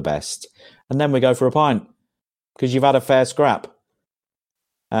each other the best. And then we go for a pint because you've had a fair scrap.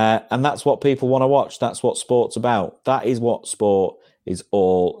 And that's what people want to watch. That's what sport's about. That is what sport is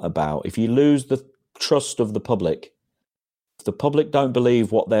all about. If you lose the trust of the public, if the public don't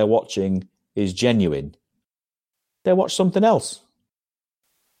believe what they're watching is genuine, they'll watch something else.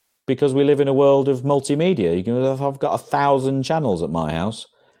 Because we live in a world of multimedia. I've got 1,000 channels at my house.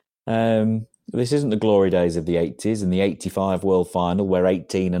 This isn't the glory days of the 80s and the 85 World Final where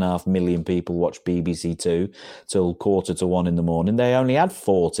 18.5 million people watched BBC Two till 1:45 in the morning. They only had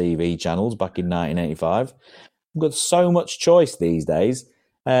 4 TV channels back in 1985. We've got so much choice these days.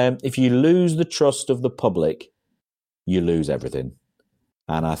 If you lose the trust of the public, you lose everything.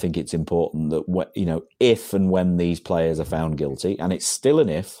 And I think it's important that, if and when these players are found guilty, and it's still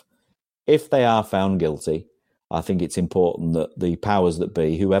an if they are found guilty, I think it's important that the powers that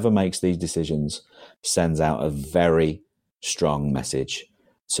be, whoever makes these decisions, sends out a very strong message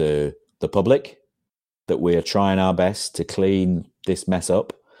to the public that we are trying our best to clean this mess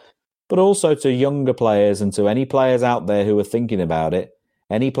up, but also to younger players and to any players out there who are thinking about it,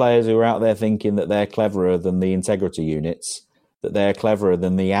 any players who are out there thinking that they're cleverer than the integrity units, that they're cleverer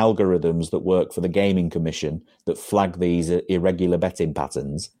than the algorithms that work for the Gaming Commission that flag these irregular betting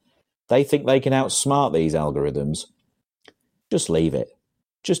patterns. They think they can outsmart these algorithms. Just leave it.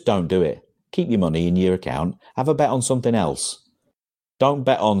 Just don't do it. Keep your money in your account. Have a bet on something else. Don't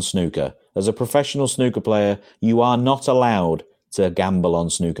bet on snooker. As a professional snooker player, you are not allowed to gamble on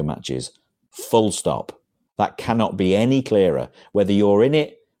snooker matches. Full stop. That cannot be any clearer. Whether you're in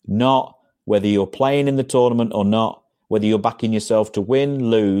it, not, whether you're playing in the tournament or not, whether you're backing yourself to win,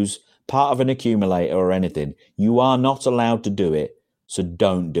 lose, part of an accumulator or anything, you are not allowed to do it. So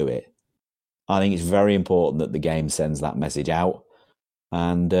don't do it. I think it's very important that the game sends that message out.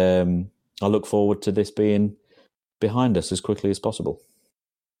 And I look forward to this being behind us as quickly as possible.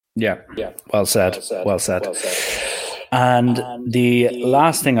 Yeah. Well said. And the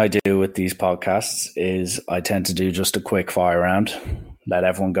last thing I do with these podcasts is I tend to do just a quick fire round. Let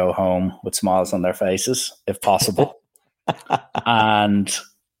everyone go home with smiles on their faces, if possible. And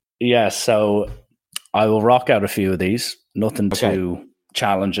so I will rock out a few of these. Nothing too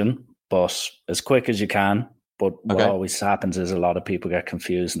challenging, but as quick as you can. But what always happens is a lot of people get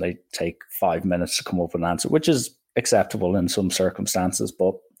confused and they take 5 minutes to come up with an answer, which is acceptable in some circumstances.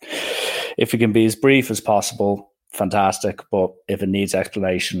 But if you can be as brief as possible, fantastic. But if it needs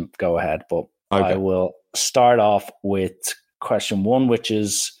explanation, go ahead. But I will start off with question 1, which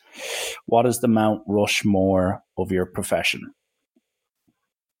is, what is the Mount Rushmore of your profession?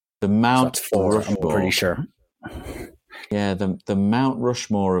 The Mount Rushmore. I'm pretty sure. Yeah, the Mount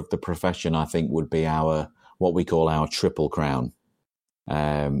Rushmore of the profession, I think, would be what we call our Triple Crown.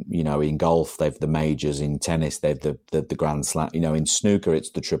 In golf, they've the majors. In tennis, they've the Grand Slam. In snooker,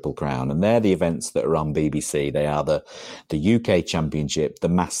 it's the Triple Crown. And they're the events that are on BBC. They are the UK Championship, the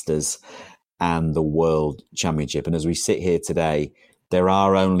Masters, and the World Championship. And as we sit here today, there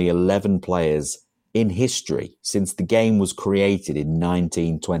are only 11 players in history since the game was created in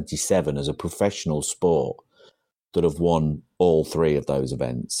 1927 as a professional sport that have won all 3 of those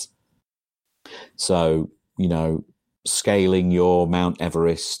events. So, scaling your Mount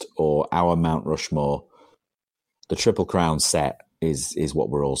Everest or our Mount Rushmore, the Triple Crown set is what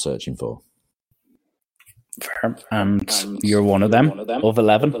we're all searching for. Fair. And you're one of them, of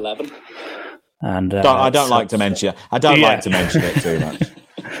 11. And I don't like to mention it. I don't like to mention it too much.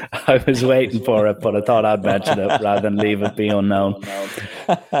 I was waiting for it, but I thought I'd mention it rather than leave it be unknown.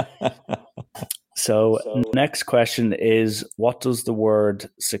 So next question is, what does the word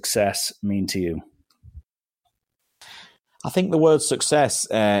success mean to you? I think the word success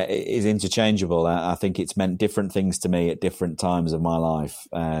is interchangeable. I think it's meant different things to me at different times of my life.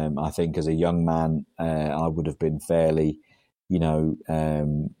 I think as a young man, I would have been fairly,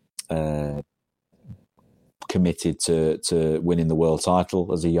 committed to winning the world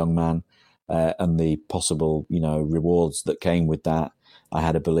title as a young man, and the possible, rewards that came with that. I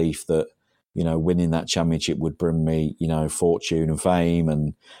had a belief that, winning that championship would bring me, fortune and fame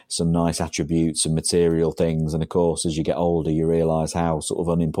and some nice attributes and material things. And of course, as you get older, you realise how sort of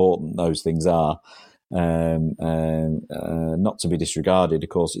unimportant those things are. Not to be disregarded. Of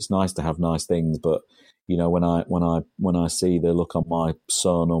course, it's nice to have nice things, but when I see the look on my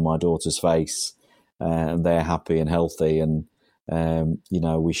son or my daughter's face, and they're happy and healthy, and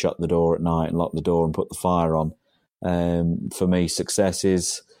we shut the door at night and lock the door and put the fire on. For me, success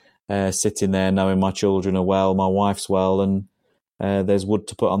is sitting there knowing my children are well, my wife's well, and there's wood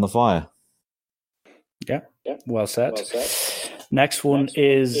to put on the fire. Yeah. Well said. Next one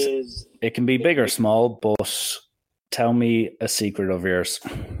is, it can be big or small, but tell me a secret of yours.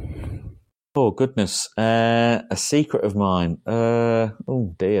 Oh, goodness. A secret of mine.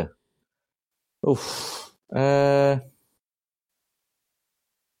 Oh, dear. Oof. Oh,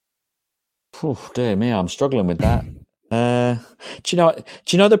 dear me, I'm struggling with that. Do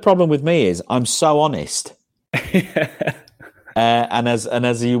you know the problem with me is I'm so honest. And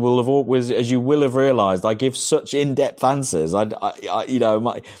as you will have realised, I give such in-depth answers.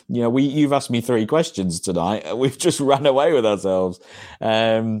 You've asked me 3 questions tonight. We've just ran away with ourselves.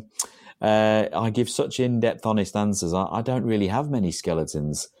 I give such in-depth, honest answers. I don't really have many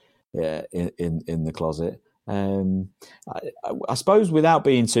skeletons in the closet. I suppose, without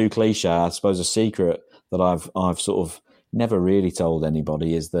being too cliche, I suppose a secret that I've sort of never really told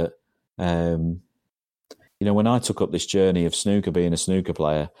anybody is that, when I took up this journey of snooker, being a snooker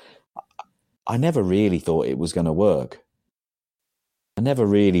player, I never really thought it was going to work. I never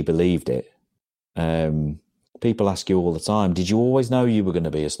really believed it. People ask you all the time, did you always know you were going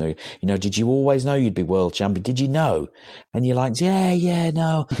to be a snooker? Did you always know you'd be world champion? Did you know? And you're like, yeah,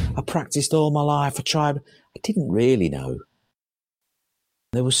 no, I practiced all my life. I tried. I didn't really know.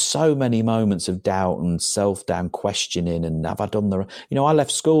 There were so many moments of doubt and self-doubt, questioning, and have I done the... I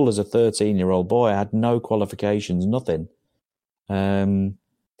left school as a 13-year-old boy. I had no qualifications, nothing. There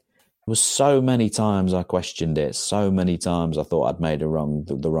was so many times I questioned it. So many times I thought I'd made the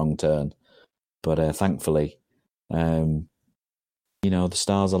wrong turn. But thankfully, the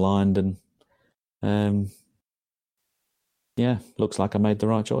stars aligned, and looks like I made the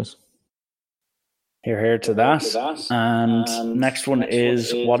right choice. Hear to that. And next one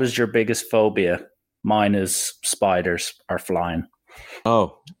is, what is your biggest phobia? Mine is spiders or flying.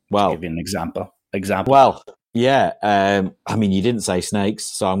 Oh, well. I'll give you an example. Well, yeah. You didn't say snakes,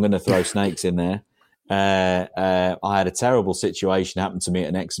 so I'm going to throw snakes in there. I had a terrible situation happen to me at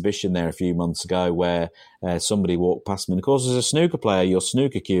an exhibition there a few months ago where somebody walked past me. And of course, as a snooker player, your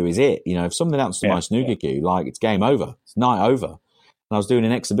snooker cue is it. If something happens to my snooker cue, it's game over. It's night over. And I was doing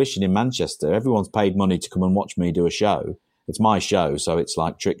an exhibition in Manchester. Everyone's paid money to come and watch me do a show. It's my show, so it's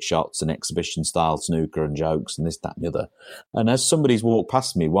like trick shots and exhibition-style snooker and jokes and this, that, and the other. And as somebody's walked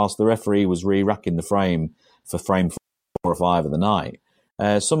past me, whilst the referee was re-racking the frame for frame 4 or 5 of the night,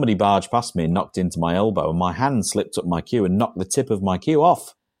 somebody barged past me and knocked into my elbow, and my hand slipped up my cue and knocked the tip of my cue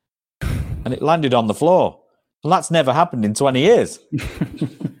off. And it landed on the floor. Well, that's never happened in 20 years.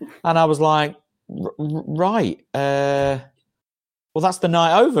 And I was like, right, well, that's the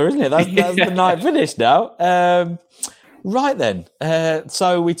night over, isn't it? That's the night finished now. Right then.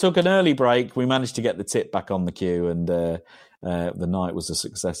 So we took an early break. We managed to get the tip back on the cue, and the night was a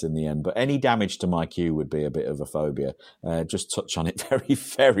success in the end. But any damage to my cue would be a bit of a phobia. Just touch on it very,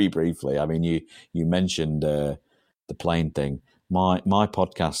 very briefly. You mentioned the plane thing. My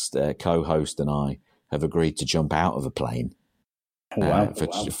podcast co-host and I have agreed to jump out of a plane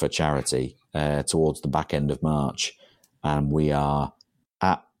for charity towards the back end of March. And we are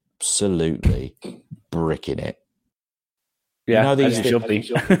absolutely bricking it. Yeah, these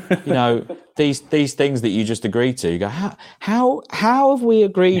things that you just agreed to. You go, how have we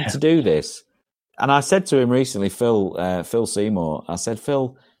agreed to do this? And I said to him recently, Phil Seymour. I said,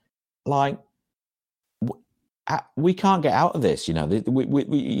 Phil, we can't get out of this.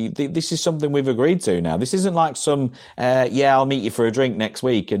 This is something we've agreed to now. This isn't like some, I'll meet you for a drink next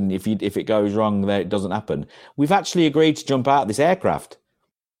week, and if it goes wrong, then it doesn't happen. We've actually agreed to jump out of this aircraft.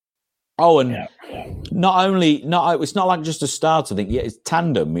 Oh, and it's not like just a starter thing. Yeah, it's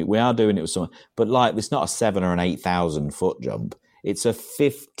tandem. We are doing it with someone, but it's not a 7,000 or an 8,000 foot jump. It's a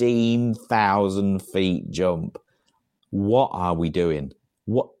 15,000 feet jump. What are we doing?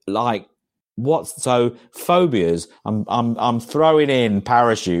 So phobias? I'm throwing in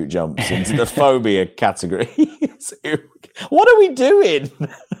parachute jumps into the phobia category. What are we doing?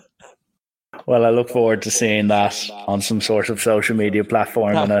 Well, I look forward to seeing that on some sort of social media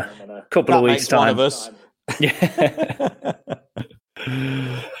platform in a couple of weeks' time. One of us. Yeah.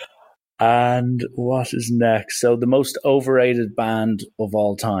 And what is next? So, the most overrated band of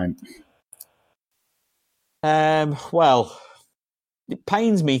all time. Well, it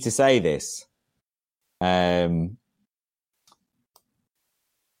pains me to say this. It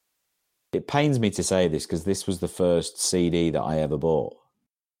pains me to say this because this was the first CD that I ever bought.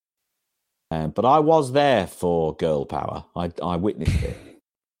 But I was there for Girl Power. I witnessed it.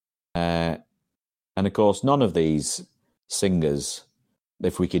 And of course, none of these singers,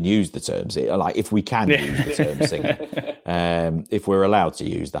 if we can use the terms, if we can use the term singer, if we're allowed to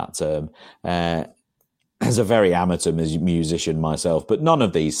use that term, as a very amateur musician myself, but none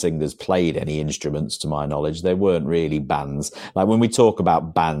of these singers played any instruments to my knowledge. They weren't really bands. Like when we talk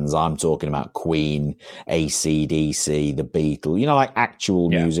about bands, I'm talking about Queen, AC/DC, The Beatles, like actual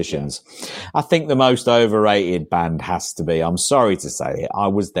musicians. Yeah. I think the most overrated band has to be, I'm sorry to say it, I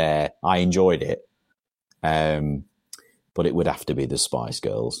was there, I enjoyed it, but it would have to be the Spice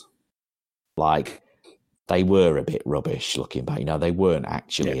Girls. Like, they were a bit rubbish looking back. They weren't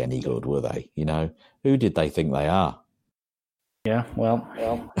actually any good, were they? Who did they think they are? Yeah, well,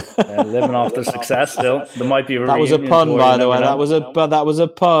 living off their success still. There might be a that was a pun, by the way. That was a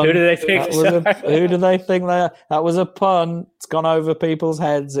pun. Who do they think? Who do they think they are? That was a pun. It's gone over people's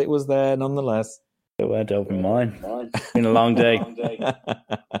heads. It was there nonetheless. It went over mine. It's been a long day.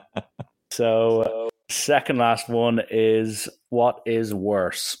 So, second last one is, what is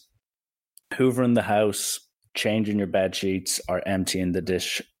worse? Hoovering the house, changing your bed sheets, or emptying the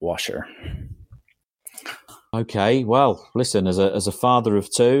dishwasher? Okay, well, listen, as a father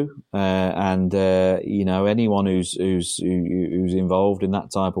of two, and anyone who's involved in that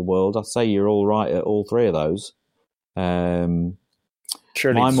type of world, I'd say you're all right at all three of those. Surely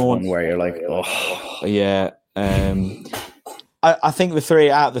it's one where you're like, oh, yeah. I think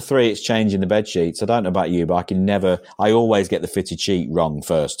out of the three, it's changing the bed sheets. I don't know about you, but I always get the fitted sheet wrong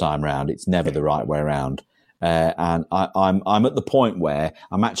first time round. It's never the right way around. And I'm at the point where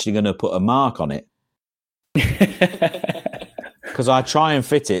I'm actually going to put a mark on it. Because I try and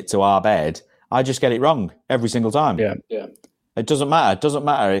fit it to our bed. I just get it wrong every single time. Yeah. It doesn't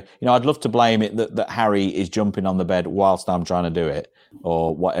matter. I'd love to blame it that Harry is jumping on the bed whilst I'm trying to do it,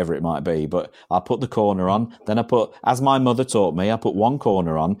 or whatever it might be. But I put the corner on, then as my mother taught me, I put one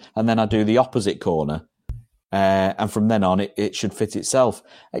corner on, and then I do the opposite corner. And from then on, it should fit itself.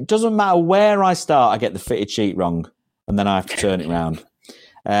 It doesn't matter where I start, I get the fitted sheet wrong, and then I have to turn it round.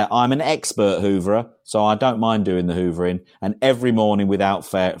 I'm an expert hooverer, so I don't mind doing the hoovering. And every morning, without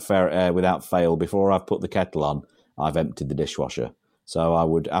fail, before I've put the kettle on, I've emptied the dishwasher. So I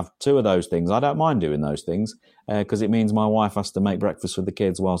would have two of those things. I don't mind doing those things because it means my wife has to make breakfast for the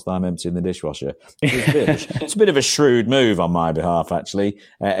kids whilst I'm emptying the dishwasher. It's a bit of a shrewd move on my behalf, actually.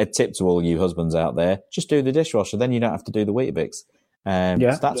 A tip to all you husbands out there: just do the dishwasher, then you don't have to do the Weetabix.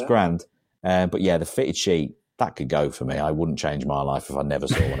 So that's grand. But yeah, the fitted sheet, that could go for me. I wouldn't change my life if I never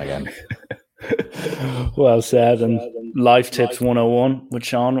saw one again. Well said. And life tips 101 with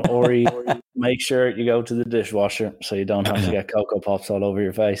Sean, or make sure you go to the dishwasher so you don't have to get Cocoa Pops all over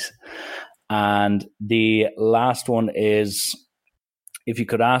your face. And the last one is, if you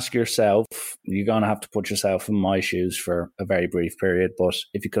could ask yourself, you're going to have to put yourself in my shoes for a very brief period, but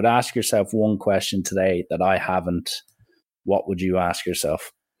if you could ask yourself one question today that I haven't, what would you ask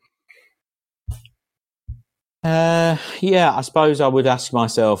yourself? I suppose I would ask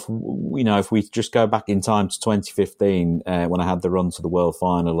myself, if we just go back in time to 2015, when I had the run to the World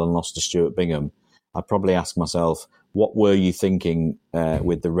Final and lost to Stuart Bingham, I'd probably ask myself, what were you thinking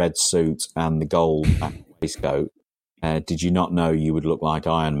with the red suit and the gold waistcoat? Did you not know you would look like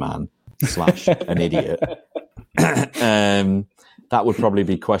Iron Man / an idiot? That would probably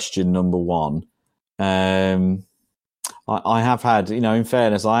be question number one. I have had, in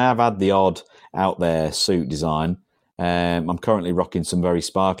fairness, I have had the odd out there suit design. I'm currently rocking some very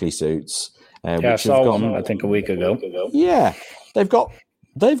sparkly suits. I saw one, I think, a week ago. Yeah, they've got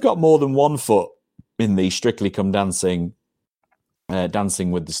more than 1 foot in the Strictly Come Dancing,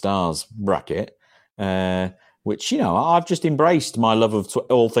 Dancing with the Stars bracket, which I've just embraced my love of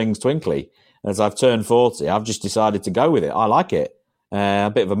all things twinkly. As I've turned 40, I've just decided to go with it. I like it,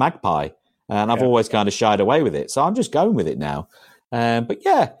 a bit of a magpie, and I've always kind of shied away with it, so I'm just going with it now. But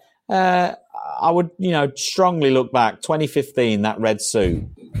yeah. I would, strongly look back. 2015, that red suit.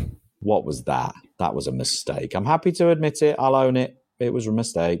 What was that? That was a mistake. I'm happy to admit it. I'll own it. It was a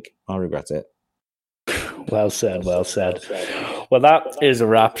mistake. I regret it. Well said. Well said. Well, that is a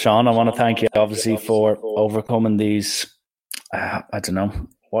wrap, Sean. I want to thank you, obviously, for overcoming these, I don't know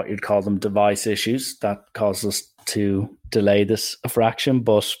what you'd call them, device issues that caused us to delay this a fraction.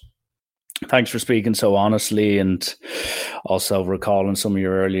 But thanks for speaking so honestly and also recalling some of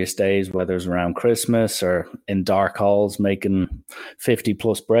your earliest days, whether it's around Christmas or in dark halls, making 50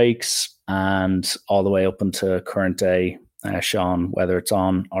 plus breaks and all the way up into current day, Sean, whether it's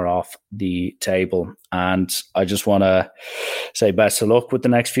on or off the table. And I just want to say best of luck with the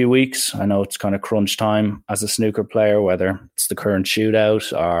next few weeks. I know it's kind of crunch time as a snooker player, whether it's the current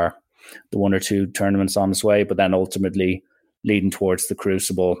shootout or the one or two tournaments on its way, but then ultimately leading towards the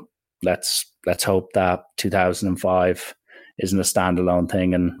Crucible. Let's hope that 2005 isn't a standalone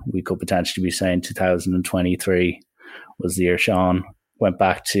thing, and we could potentially be saying 2023 was the year Sean went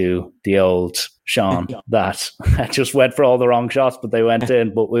back to the old Sean that just went for all the wrong shots, but they went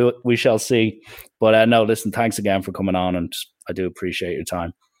in. But we shall see. But no, listen, thanks again for coming on, and I do appreciate your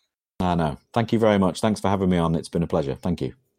time. I know. Thank you very much. Thanks for having me on. It's been a pleasure. Thank you.